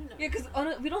 Yeah, because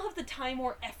we don't have the time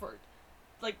or effort.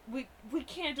 Like, we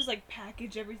can't just, like,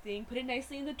 package everything, put it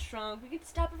nicely in the trunk. We can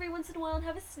stop every once in a while and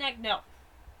have a snack. No.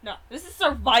 This is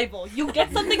survival. You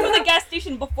get something from the gas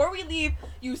station before we leave,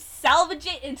 you salvage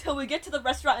it until we get to the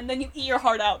restaurant, and then you eat your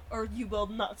heart out, or you will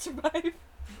not survive.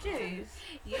 Jeez.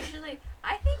 Usually,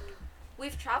 I think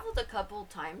we've traveled a couple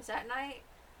times at night.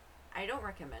 I don't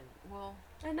recommend. Well,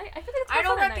 At night, I feel like it's I more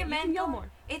don't fun at night. You recommend can yell going-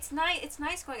 more. it's nice. It's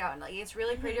nice going out and like it's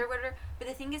really pretty or whatever. But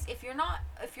the thing is, if you're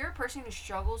a person who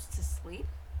struggles to sleep,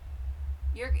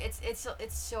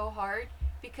 it's so hard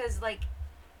because like,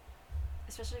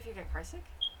 especially if you get car sick,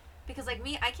 because like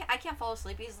me, I can't fall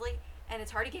asleep easily, and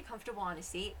it's hard to get comfortable on a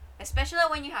seat, especially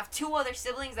when you have two other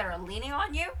siblings that are leaning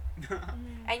on you,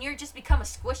 and you're just become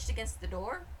squished against the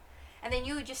door, and then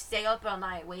you just stay up all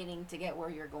night waiting to get where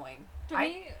you're going.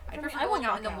 I prefer going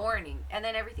out in the morning, and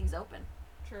then everything's open.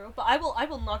 True, but I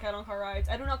will knock out on car rides.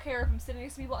 I do not care if I'm sitting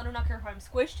next to people. I do not care if I'm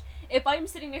squished. If I'm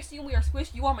sitting next to you and we are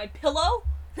squished, you are my pillow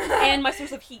and my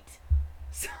source of heat.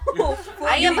 So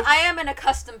I am an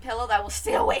accustomed pillow that will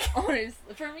stay awake. honestly,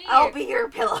 for me, I'll be your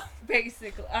pillow.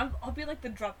 basically. I'll be like the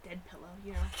drop dead pillow.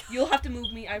 You know, you'll have to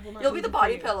move me. I will not. You'll be move the you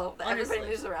body for you. pillow that Honestly.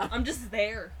 everybody moves around. I'm just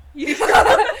there.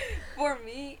 For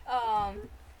me,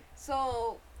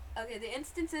 so okay, the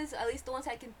instances, at least the ones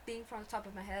I can think from the top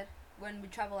of my head, when we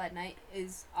travel at night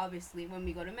is obviously when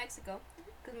we go to Mexico,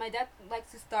 because my dad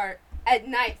likes to start at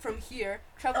night from here,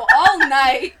 travel all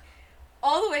night,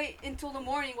 all the way until the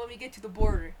morning when we get to the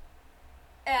border.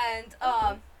 And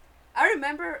I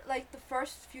remember like the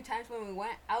first few times when we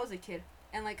went, I was a kid.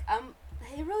 and like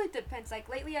it really depends. Like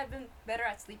lately, I've been better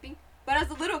at sleeping, but as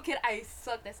a little kid, I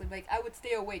sucked at sleep. Like I would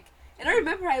stay awake, and I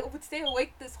remember I would stay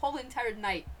awake this whole entire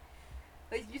night,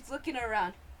 like just looking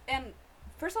around. And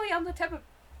personally, I'm the type of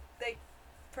like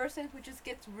person who just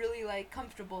gets really like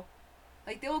comfortable.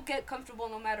 Like they will get comfortable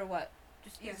no matter what,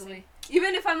 just Yeah, easily.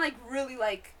 Even if I'm like really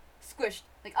like squished,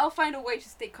 like I'll find a way to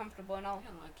stay comfortable, and I'll.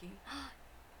 You're lucky.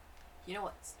 You know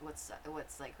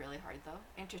what's like really hard though?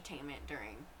 Entertainment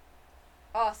during.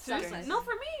 Oh, Seriously. sometimes. No,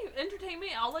 for me,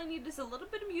 entertainment, all I need is a little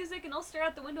bit of music and I'll stare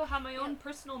out the window, have my own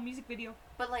personal music video.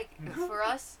 But like for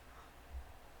us,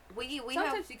 we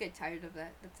Sometimes have you get tired of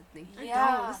that. That's the thing. I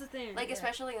Yeah. don't, that's the thing. like Yeah.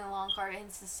 especially in a long car, and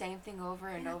it's the same thing over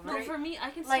and over. No, for me, I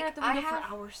can Like, stare out the I window have-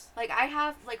 for hours. Like I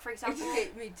have like for example, Okay,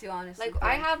 me too, honestly. like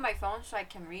I have my phone so I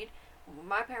can read.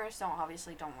 My parents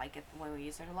don't like it when we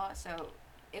use it a lot. So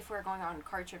if we're going on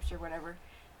car trips or whatever,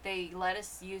 they let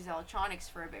us use electronics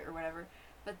for a bit or whatever.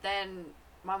 But then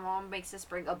my mom makes us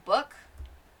bring a book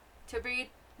to read.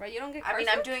 Right, you don't get. I mean,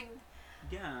 car I'm sick? doing.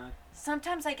 Yeah.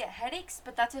 Sometimes I get headaches,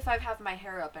 but that's if I have my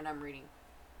hair up and I'm reading.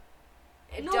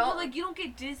 No, but like you don't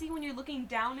get dizzy when you're looking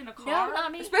down in a car. No,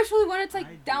 not me. Especially when it's like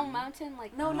I down do. mountain,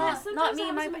 like. No, Yeah, not sometimes me.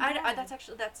 that My happens to my dad.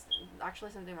 that's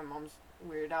actually something my mom's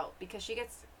weirded out because she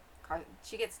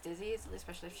gets dizzy,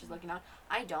 especially if she's looking down.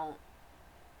 I don't,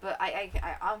 but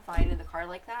I'm fine in the car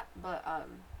like that. But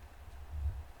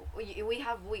we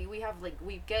have like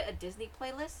we get a Disney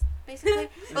playlist basically,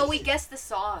 but we guess the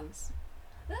songs,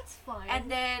 That's fine. and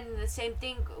then the same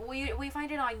thing we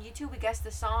find it on YouTube. We guess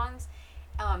the songs,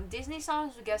 Disney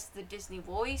songs. We guess the Disney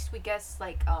voice. We guess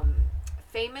like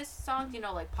famous songs,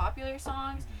 like popular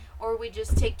songs, or we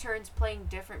just take turns playing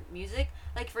different music.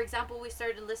 Like for example, we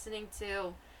started listening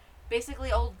to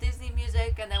basically old Disney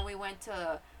music, and then we went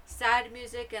to sad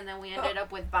music, and then we ended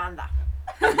up with banda.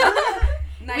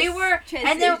 Nice We were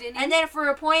transitioning. and then for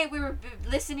a point we were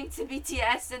listening to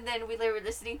BTS, and then we were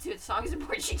listening to songs in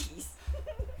Portuguese.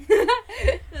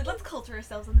 Let's culture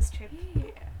ourselves on this trip.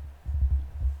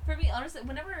 For me, honestly,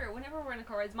 whenever we're in a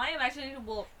car rides, my imagination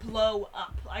will blow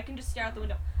up. I can just stare out the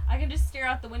window. I can just stare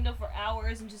out the window for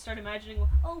hours and just start imagining,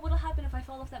 oh, what'll happen if I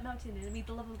fall off that mountain and meet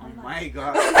the love of my Oh life. my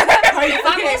god. If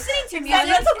I'm listening to music,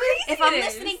 That's how crazy if I'm it is.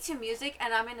 listening to music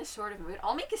and I'm in a sort of mood,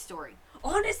 I'll make a story.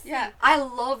 Honestly, Yeah. I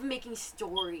love making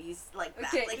stories like that.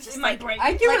 Okay, Like it's just in my like, brain.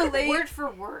 I can like relate. word for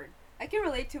word. I can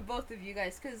relate to both of you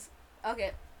guys because,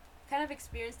 okay, kind of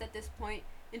experienced at this point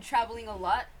in traveling a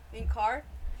lot in car.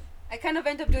 I kind of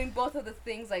end up doing both of the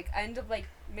things. Like I end up like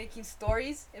making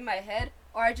stories in my head,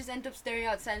 or I just end up staring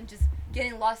outside and just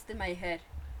getting lost in my head.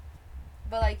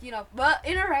 But like but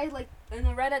in a ride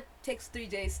that takes 3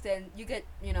 days, then you get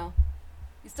you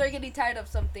start getting tired of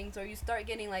some things, or you start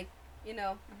getting like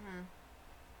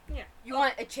Mm-hmm. you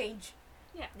want a change.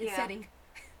 Yeah. In Yeah. setting.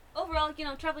 Overall,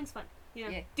 traveling's fun.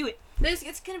 Yeah. Do it.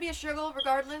 It's gonna be a struggle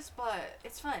regardless, but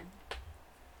it's fun.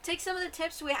 Take some of the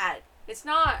tips we had. It's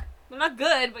not. We're not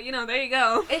good, but there you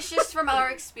go. It's just from our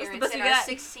experience best in you our got.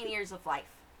 16 years of life.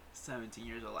 17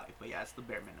 years of life, but yeah, it's the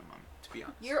bare minimum, to be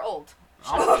honest. You're old.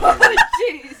 Oh,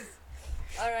 Jeez.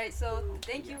 All right, so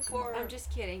thank you for. I'm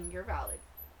just kidding. You're valid.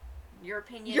 Your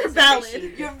opinion You're is valid.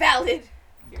 appreciated. You're valid.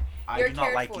 I You're do not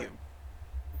cared like for. you.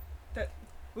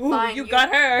 Ooh, Fine, you you-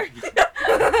 got her.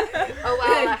 Oh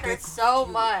wow, that Good hurts so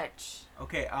conclusion. much.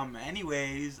 Okay,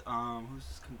 anyways,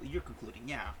 you're concluding,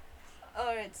 yeah.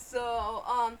 Alright, so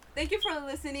thank you for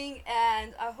listening,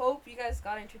 and I hope you guys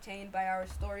got entertained by our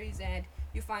stories and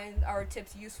you find our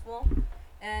tips useful.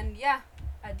 And yeah,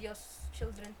 adios,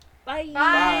 children. Bye. Bye.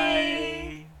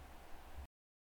 Bye.